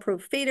squirrel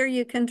proof feeder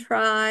you can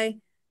try,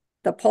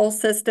 the pole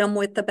system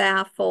with the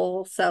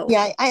baffle. So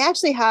Yeah, I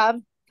actually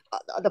have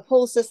the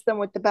pole system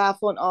with the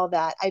baffle and all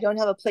that. I don't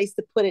have a place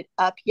to put it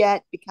up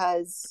yet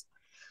because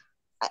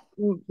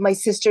my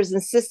sister's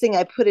insisting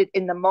I put it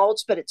in the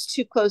mulch, but it's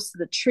too close to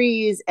the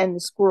trees and the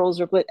squirrels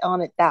are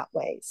on it that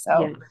way. yeah,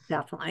 So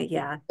definitely.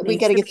 Yeah. we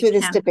Needs got to to get be through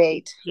this 10 feet.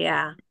 debate.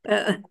 Yeah.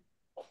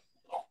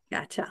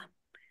 Gotcha.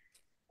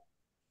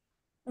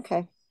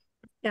 Okay.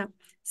 Yeah.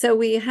 So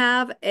we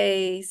have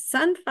a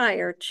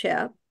sunfire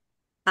chip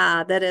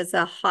that is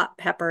a hot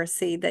pepper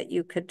seed that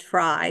you could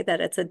try,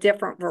 that it's a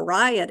different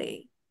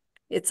variety.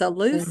 It's a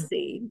loose Mm.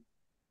 seed,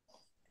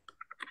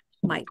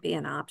 might be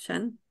an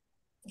option.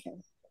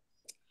 Okay.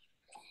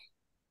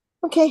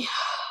 Okay.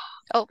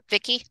 oh,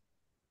 Vicky.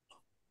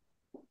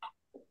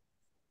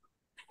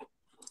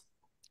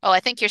 Oh, I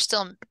think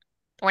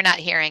we're not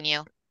hearing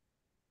you.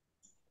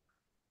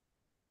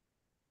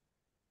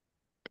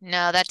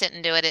 No, that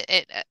didn't do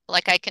it.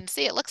 Like I can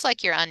see, it looks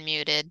like you're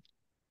unmuted.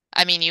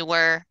 I mean,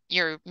 you're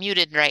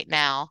muted right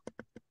now.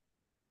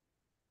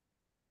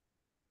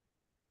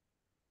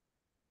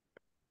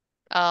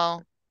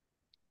 Oh,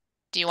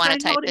 do you want to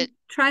type it?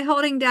 Try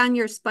holding down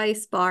your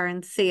space bar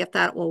and see if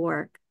that will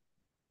work.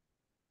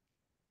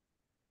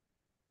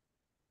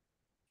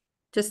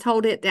 Just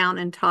hold it down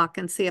and talk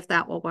and see if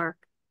that will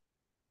work.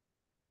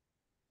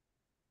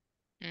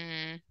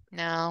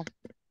 No.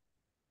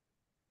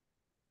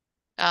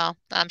 Oh,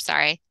 I'm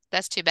sorry.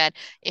 That's too bad.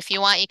 If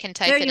you want, you can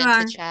There type it you into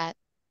are. chat.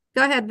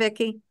 Go ahead,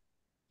 Vicky.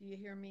 Do you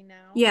hear me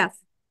now? Yes.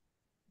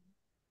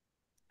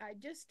 I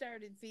just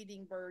started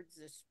feeding birds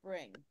this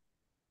spring,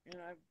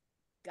 and I've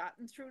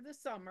gotten through the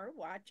summer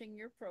watching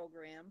your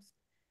programs.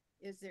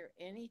 Is there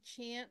any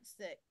chance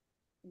that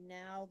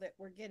now that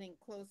we're getting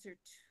closer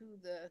to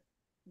the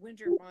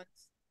winter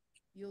months,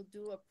 you'll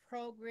do a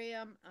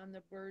program on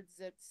the birds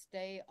that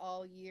stay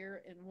all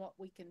year and what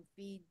we can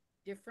feed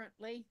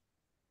differently?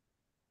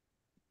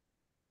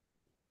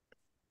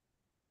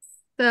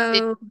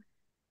 Did So,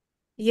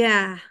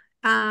 yeah.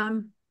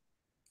 Um,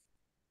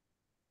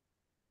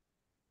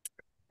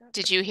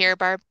 did you hear,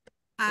 Barb?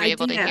 Were I you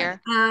able to did.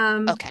 hear?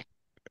 Okay.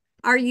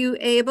 Are you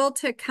able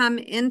to come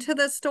into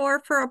the store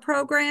for a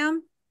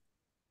program?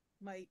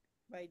 My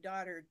my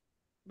daughter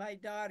my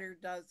daughter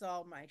does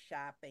all my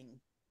shopping,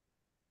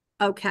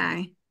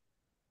 Okay.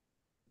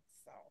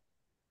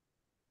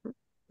 so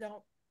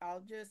don't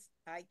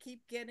I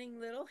keep getting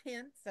little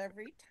hints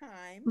every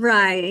time. So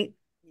Right.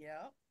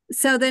 yeah.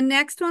 So the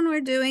next one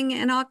we're doing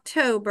in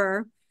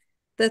October,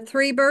 the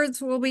three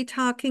birds we'll be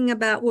talking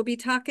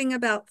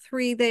about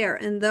three there,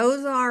 and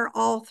those are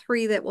all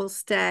three that will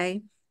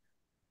stay.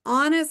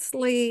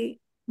 Honestly,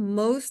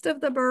 most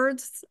of the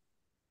birds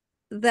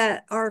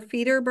that are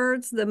feeder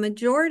birds, the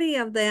majority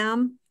of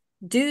them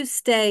do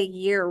stay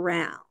year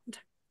round.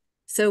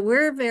 So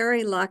we're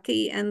very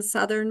lucky in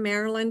Southern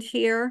Maryland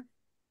here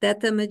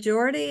that the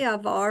majority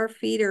of our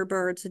feeder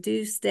birds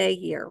do stay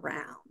year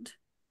round.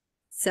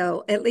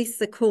 So at least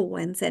the cool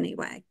ones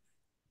anyway.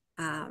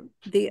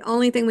 The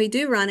only thing we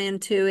do run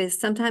into is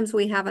sometimes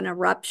we have an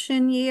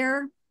eruption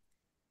year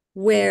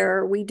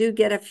where we do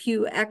get a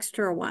few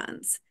extra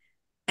ones.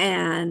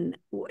 And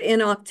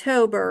in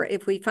October,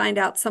 if we find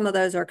out some of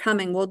those are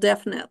coming, we'll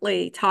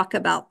definitely talk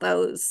about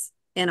those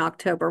in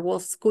October. We'll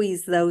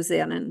squeeze those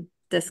in and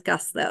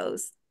discuss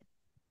those.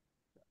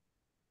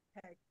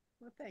 Okay.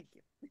 Well, thank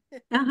you.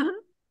 Uh-huh.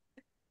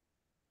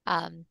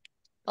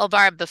 Well,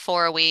 Barb,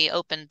 before we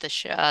opened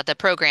the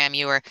program,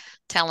 you were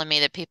telling me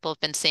that people have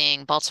been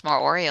seeing Baltimore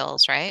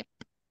Orioles, right?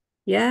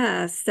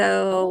 Yeah.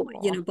 So,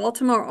 Oh.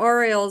 Baltimore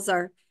Orioles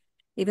are,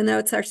 even though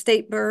it's our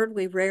state bird,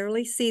 we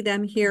rarely see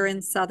them here in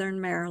Mhm. Southern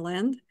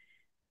Maryland.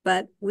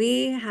 But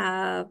we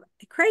have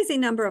a crazy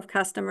number of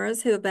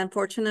customers who have been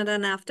fortunate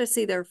enough to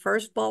see their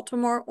first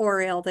Baltimore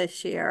Oriole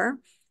this year.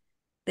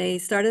 They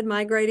started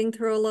migrating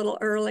through a little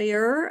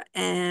earlier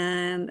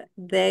and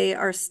they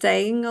are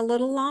staying a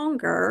little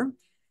longer.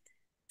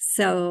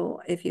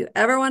 So if you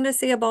ever want to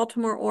see a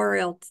Baltimore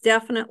Oriole,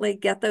 definitely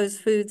get those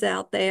foods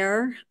out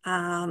there.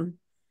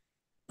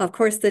 Of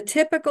course, the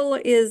typical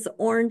is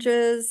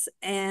oranges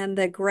and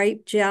the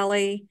grape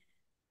jelly,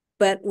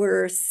 but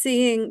we're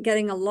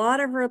getting a lot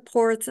of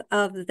reports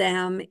of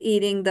them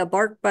eating the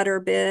bark butter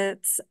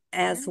bits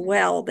as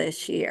well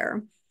this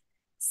year.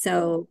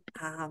 So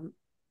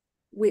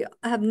we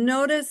have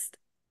noticed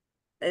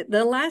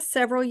the last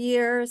several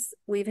years,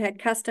 we've had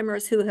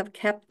customers who have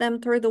kept them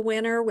through the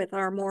winter with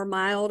our more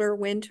milder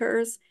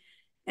winters.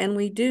 And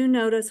we do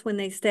notice when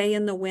they stay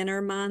in the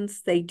winter months,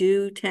 they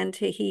do tend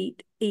to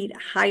eat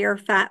higher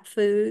fat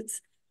foods,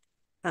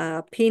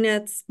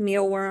 peanuts,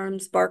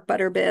 mealworms, bark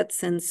butter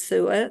bits, and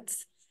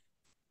suets.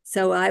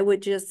 So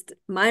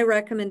my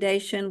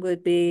recommendation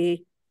would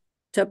be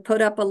to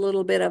put up a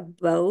little bit of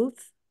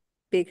both,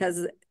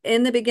 because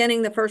in the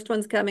beginning, the first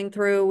ones coming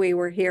through, we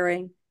were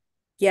hearing,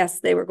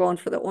 yes, they were going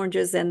for the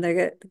oranges and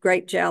the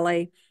grape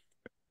jelly.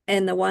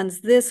 And the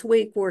ones this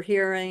week we're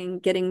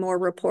getting more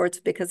reports,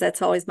 because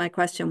that's always my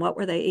question, what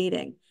were they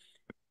eating?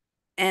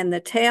 And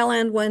the tail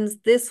end ones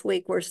this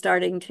week, we're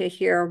starting to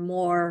hear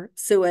more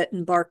suet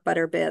and bark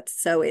butter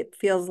bits. So it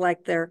feels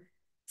like they're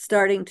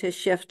starting to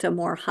shift to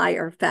more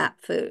higher fat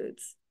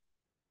foods.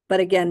 But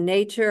again,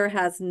 nature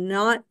has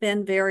not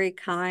been very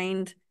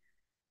kind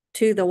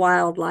to the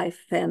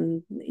wildlife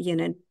and,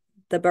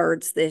 the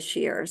birds this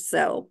year.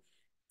 So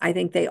I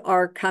think they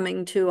are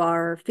coming to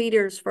our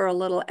feeders for a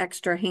little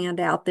extra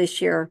handout this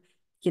year.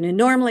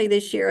 Normally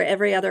this year,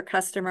 every other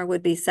customer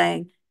would be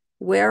saying,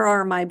 where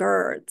are my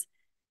birds?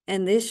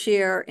 And this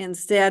year,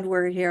 instead,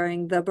 we're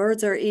hearing the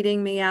birds are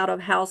eating me out of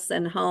house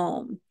and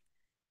home.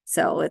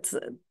 So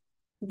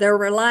they're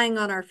relying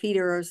on our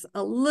feeders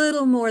a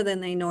little more than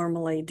they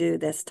normally do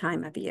this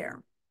time of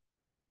year.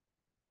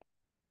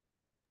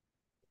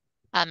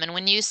 And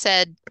when you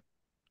said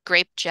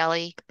grape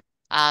jelly,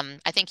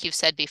 I think you've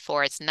said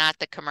before it's not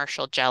the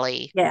commercial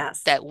jelly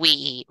Yes. that we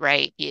eat,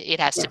 right? It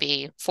has to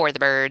be for the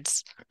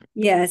birds.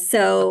 Yeah,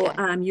 so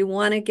Okay. you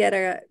want to get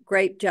a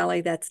grape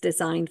jelly that's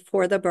designed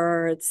for the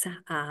birds.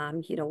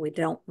 We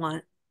don't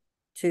want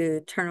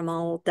to turn them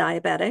all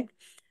diabetic,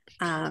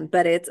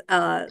 but it's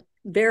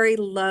very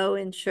low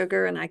in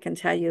sugar, and I can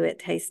tell you it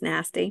tastes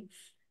nasty.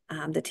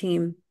 The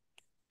team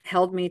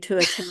held me to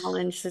a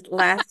challenge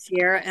last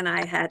year, and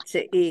I had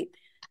to eat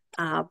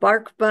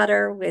bark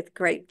butter with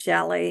grape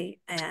jelly,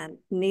 and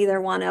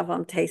neither one of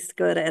them tastes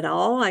good at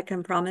all. I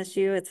can promise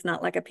you it's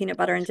not like a peanut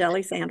butter and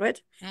jelly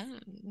sandwich,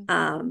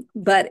 Mm.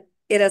 but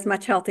it is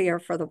much healthier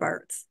for the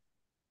birds.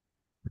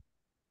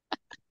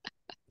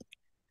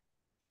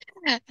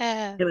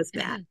 It was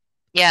bad.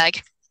 Yeah.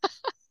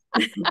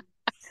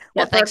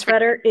 Well, That thanks bark for.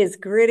 butter is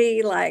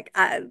gritty. Like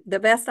the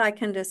best I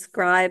can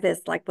describe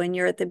is like when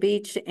you're at the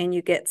beach and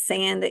you get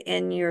sand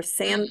in your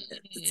Mm,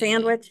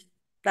 sandwich.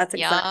 That's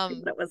exactly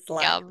what yum, it was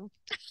like. yum.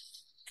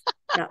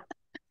 Yeah.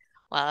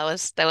 Well,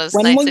 that was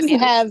When will nice of you you.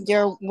 have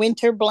your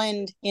winter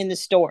blend in the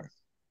store?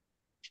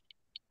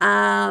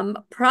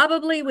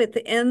 Probably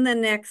within the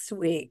next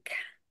week.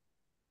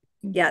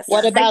 Yes.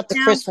 What Right about the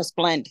now, Christmas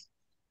blend?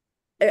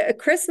 a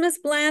Christmas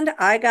blend,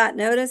 I got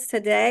notice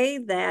today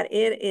that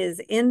it is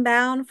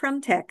inbound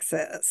from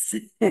Texas.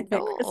 Christmas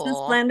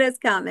Oh, blend is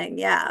coming.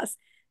 Yes.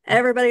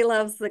 Everybody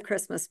loves the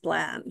Christmas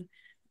blend.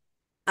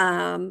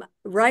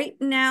 Right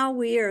now,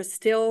 we are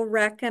still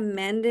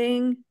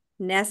recommending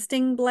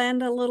nesting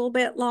blend a little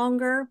bit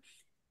longer,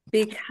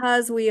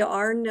 because we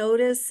are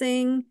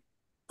noticing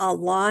a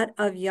lot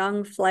of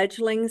young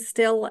fledglings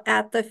still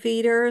at the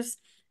feeders,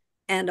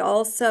 and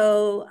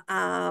also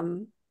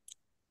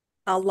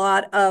a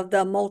lot of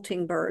the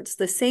molting birds.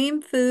 The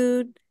same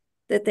food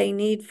that they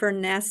need for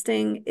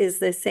nesting is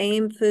the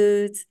same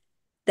foods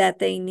that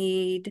they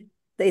need.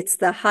 It's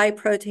the high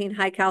protein,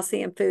 high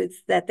calcium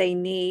foods that they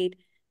need.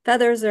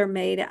 Feathers are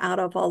made out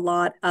of a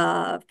lot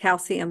of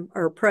calcium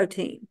or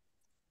protein.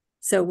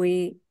 So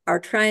we are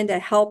trying to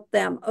help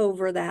them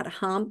over that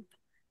hump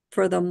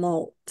for the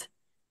molt.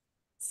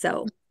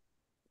 So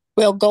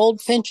Will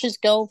goldfinches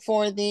go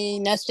for the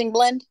nesting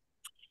blend?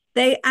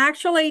 they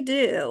actually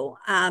do.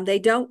 They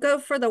don't go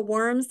for the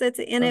worms that's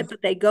in it,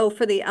 but they go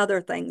for the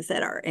other things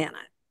that are in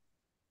it.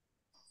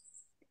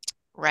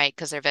 right,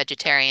 because they're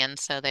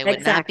vegetarians, so they would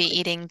not be Exactly.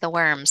 eating the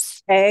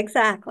worms.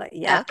 Exactly.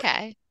 Yeah.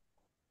 Okay.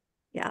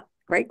 Yeah.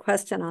 Great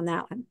question on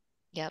that one.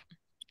 Yep.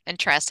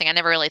 Interesting. I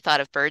never really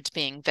thought of birds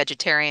being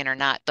vegetarian or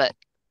not, but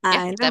yeah,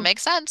 I that know.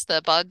 makes sense.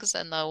 The bugs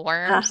and the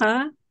worms.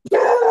 Uh-huh.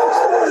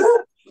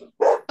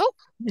 Oh,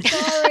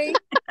 Sorry.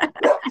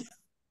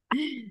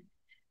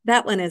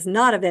 That one is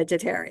not a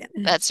vegetarian.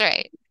 that's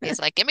right. He's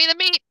like, give me the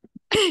meat.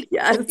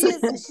 Yes.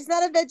 She's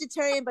not a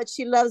vegetarian, but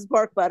she loves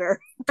bark butter.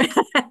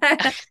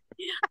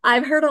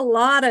 I've heard a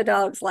lot of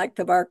dogs like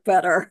the bark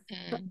better.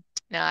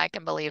 No, I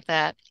can believe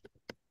that.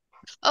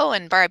 Oh,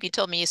 and Barb, you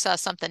told me you saw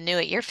something new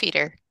at your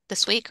feeder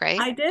this week, right?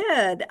 I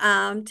did.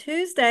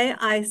 Tuesday,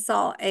 I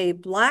saw a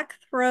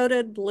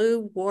black-throated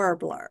blue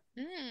warbler.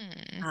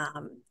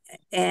 Mm.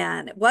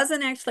 and it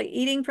wasn't actually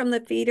eating from the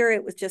feeder.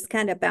 It was just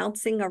kind of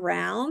bouncing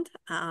around.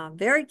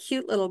 Very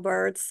cute little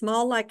bird,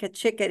 small like a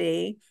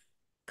chickadee.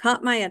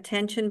 Caught my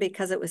attention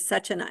because it was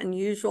such an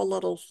unusual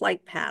little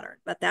flight pattern,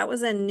 but that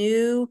was a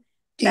new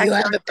Do you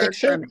have backyard a bird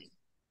for picture? me.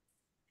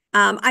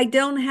 I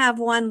don't have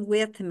one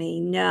with me,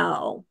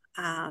 no.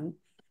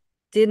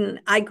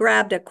 Didn't I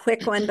grabbed a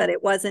quick one, but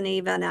it wasn't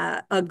even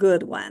a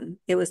good one.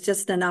 It was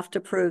just enough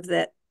to prove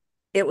that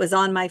it was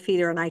on my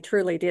feeder and I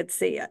truly did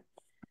see it.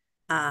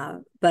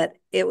 But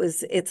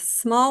it's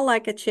small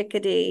like a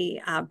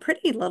chickadee,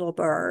 pretty little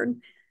bird,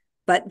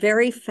 but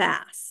very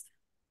fast.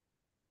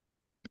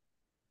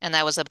 And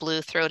that was a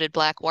blue-throated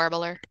black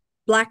warbler.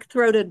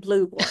 Black-throated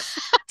blue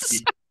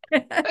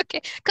warbler.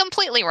 Okay,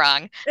 completely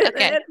wrong.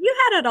 Okay. You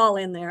had it all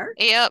in there.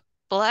 Yep,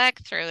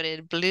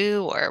 black-throated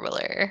blue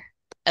warbler.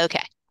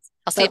 Okay.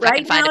 I'll see But if I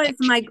can right find a now is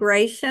picture.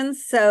 migration.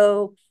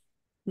 So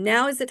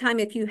now is the time,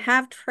 if you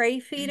have tray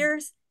Mm.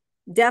 feeders,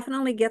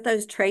 definitely get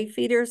those tray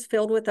feeders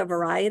filled with a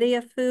variety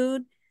of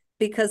food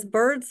because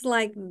birds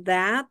like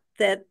that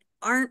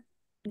aren't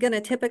going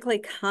to typically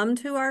come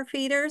to our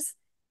feeders,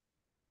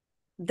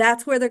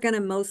 that's where they're going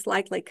to most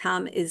likely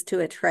come is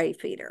to a tray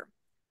feeder.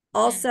 Mm.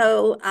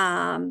 Also,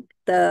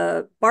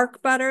 the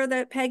bark butter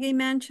that Peggy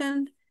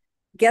mentioned,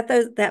 get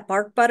that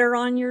bark butter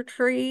on your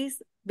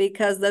trees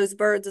because those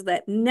birds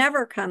that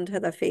never come to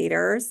the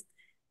feeders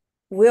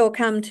will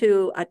come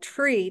to a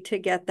tree to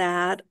get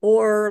that,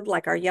 or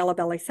like our yellow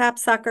belly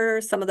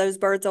sapsucker, some of those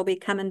birds will be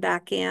coming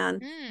back in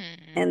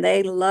Mm. and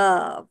they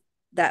love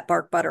that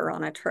bark butter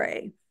on a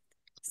tree.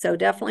 So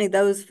definitely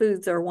those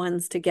foods are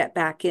ones to get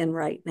back in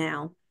right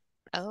now.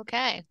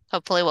 Okay.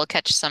 Hopefully we'll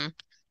catch some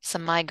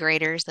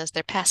migrators as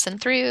they're passing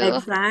through.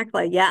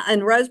 Exactly. Yeah.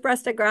 And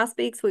rose-breasted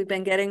grosbeaks, we've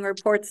been getting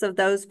reports of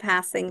those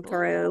passing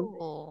through.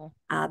 Ooh.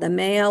 The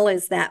male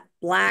is that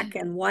black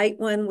and white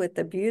one with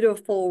the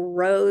beautiful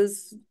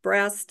rose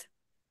breast,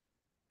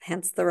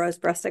 hence the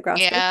rose-breasted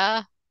grosbeak.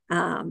 Yeah.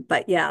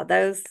 But yeah,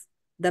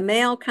 the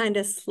male kind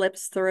of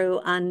slips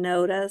through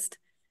unnoticed,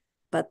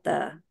 but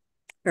the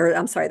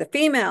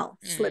female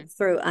Mm. slips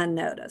through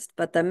unnoticed,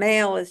 but the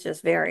male is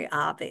just very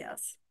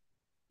obvious.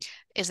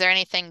 Is there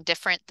anything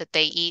different that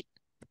they eat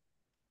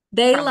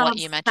They from what love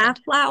you mentioned?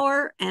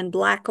 safflower and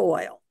black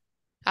oil.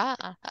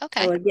 Ah, So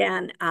okay.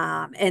 again,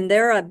 and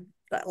they're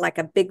like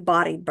a big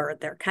bodied bird.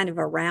 They're kind of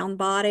a round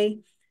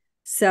body.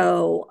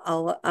 So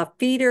a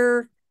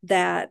feeder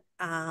that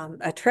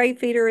a tray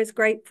feeder is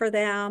great for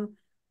them,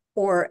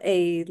 or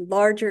a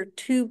larger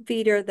tube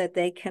feeder that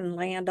they can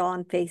land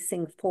on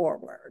facing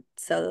forward.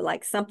 So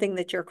like something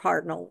that your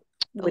cardinal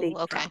would Oh, eat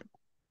okay. from.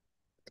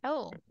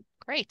 Oh,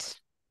 great.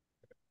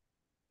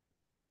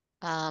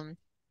 Um,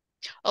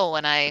 oh,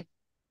 and I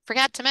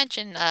forgot to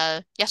mention,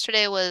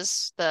 yesterday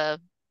was the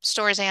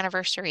store's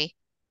anniversary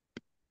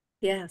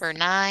for Yes.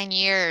 9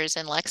 years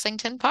in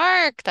Lexington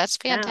Park. That's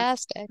Yes.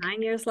 fantastic.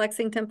 9 years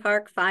Lexington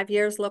Park, 5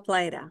 years La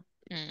Plata.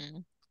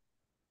 Mm,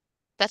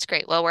 that's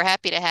great. Well, we're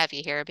happy to have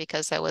you here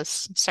because that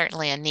was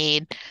certainly a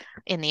need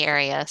in the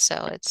area.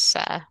 So it's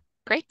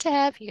great to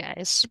have you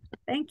guys.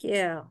 Thank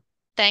you.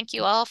 Thank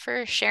you all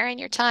for sharing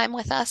your time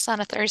with us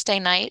on a Thursday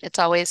night. It's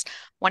always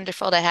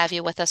wonderful to have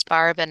you with us,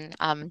 Barb, and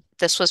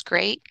this was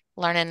great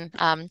learning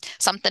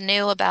something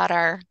new about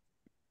our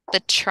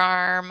the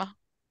charm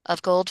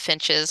of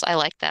goldfinches. I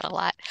like that a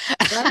lot.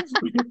 Well,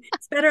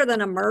 it's better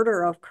than a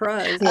murder of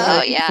crows,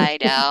 Oh Yeah. right? yeah, I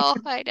know.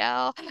 I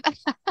know.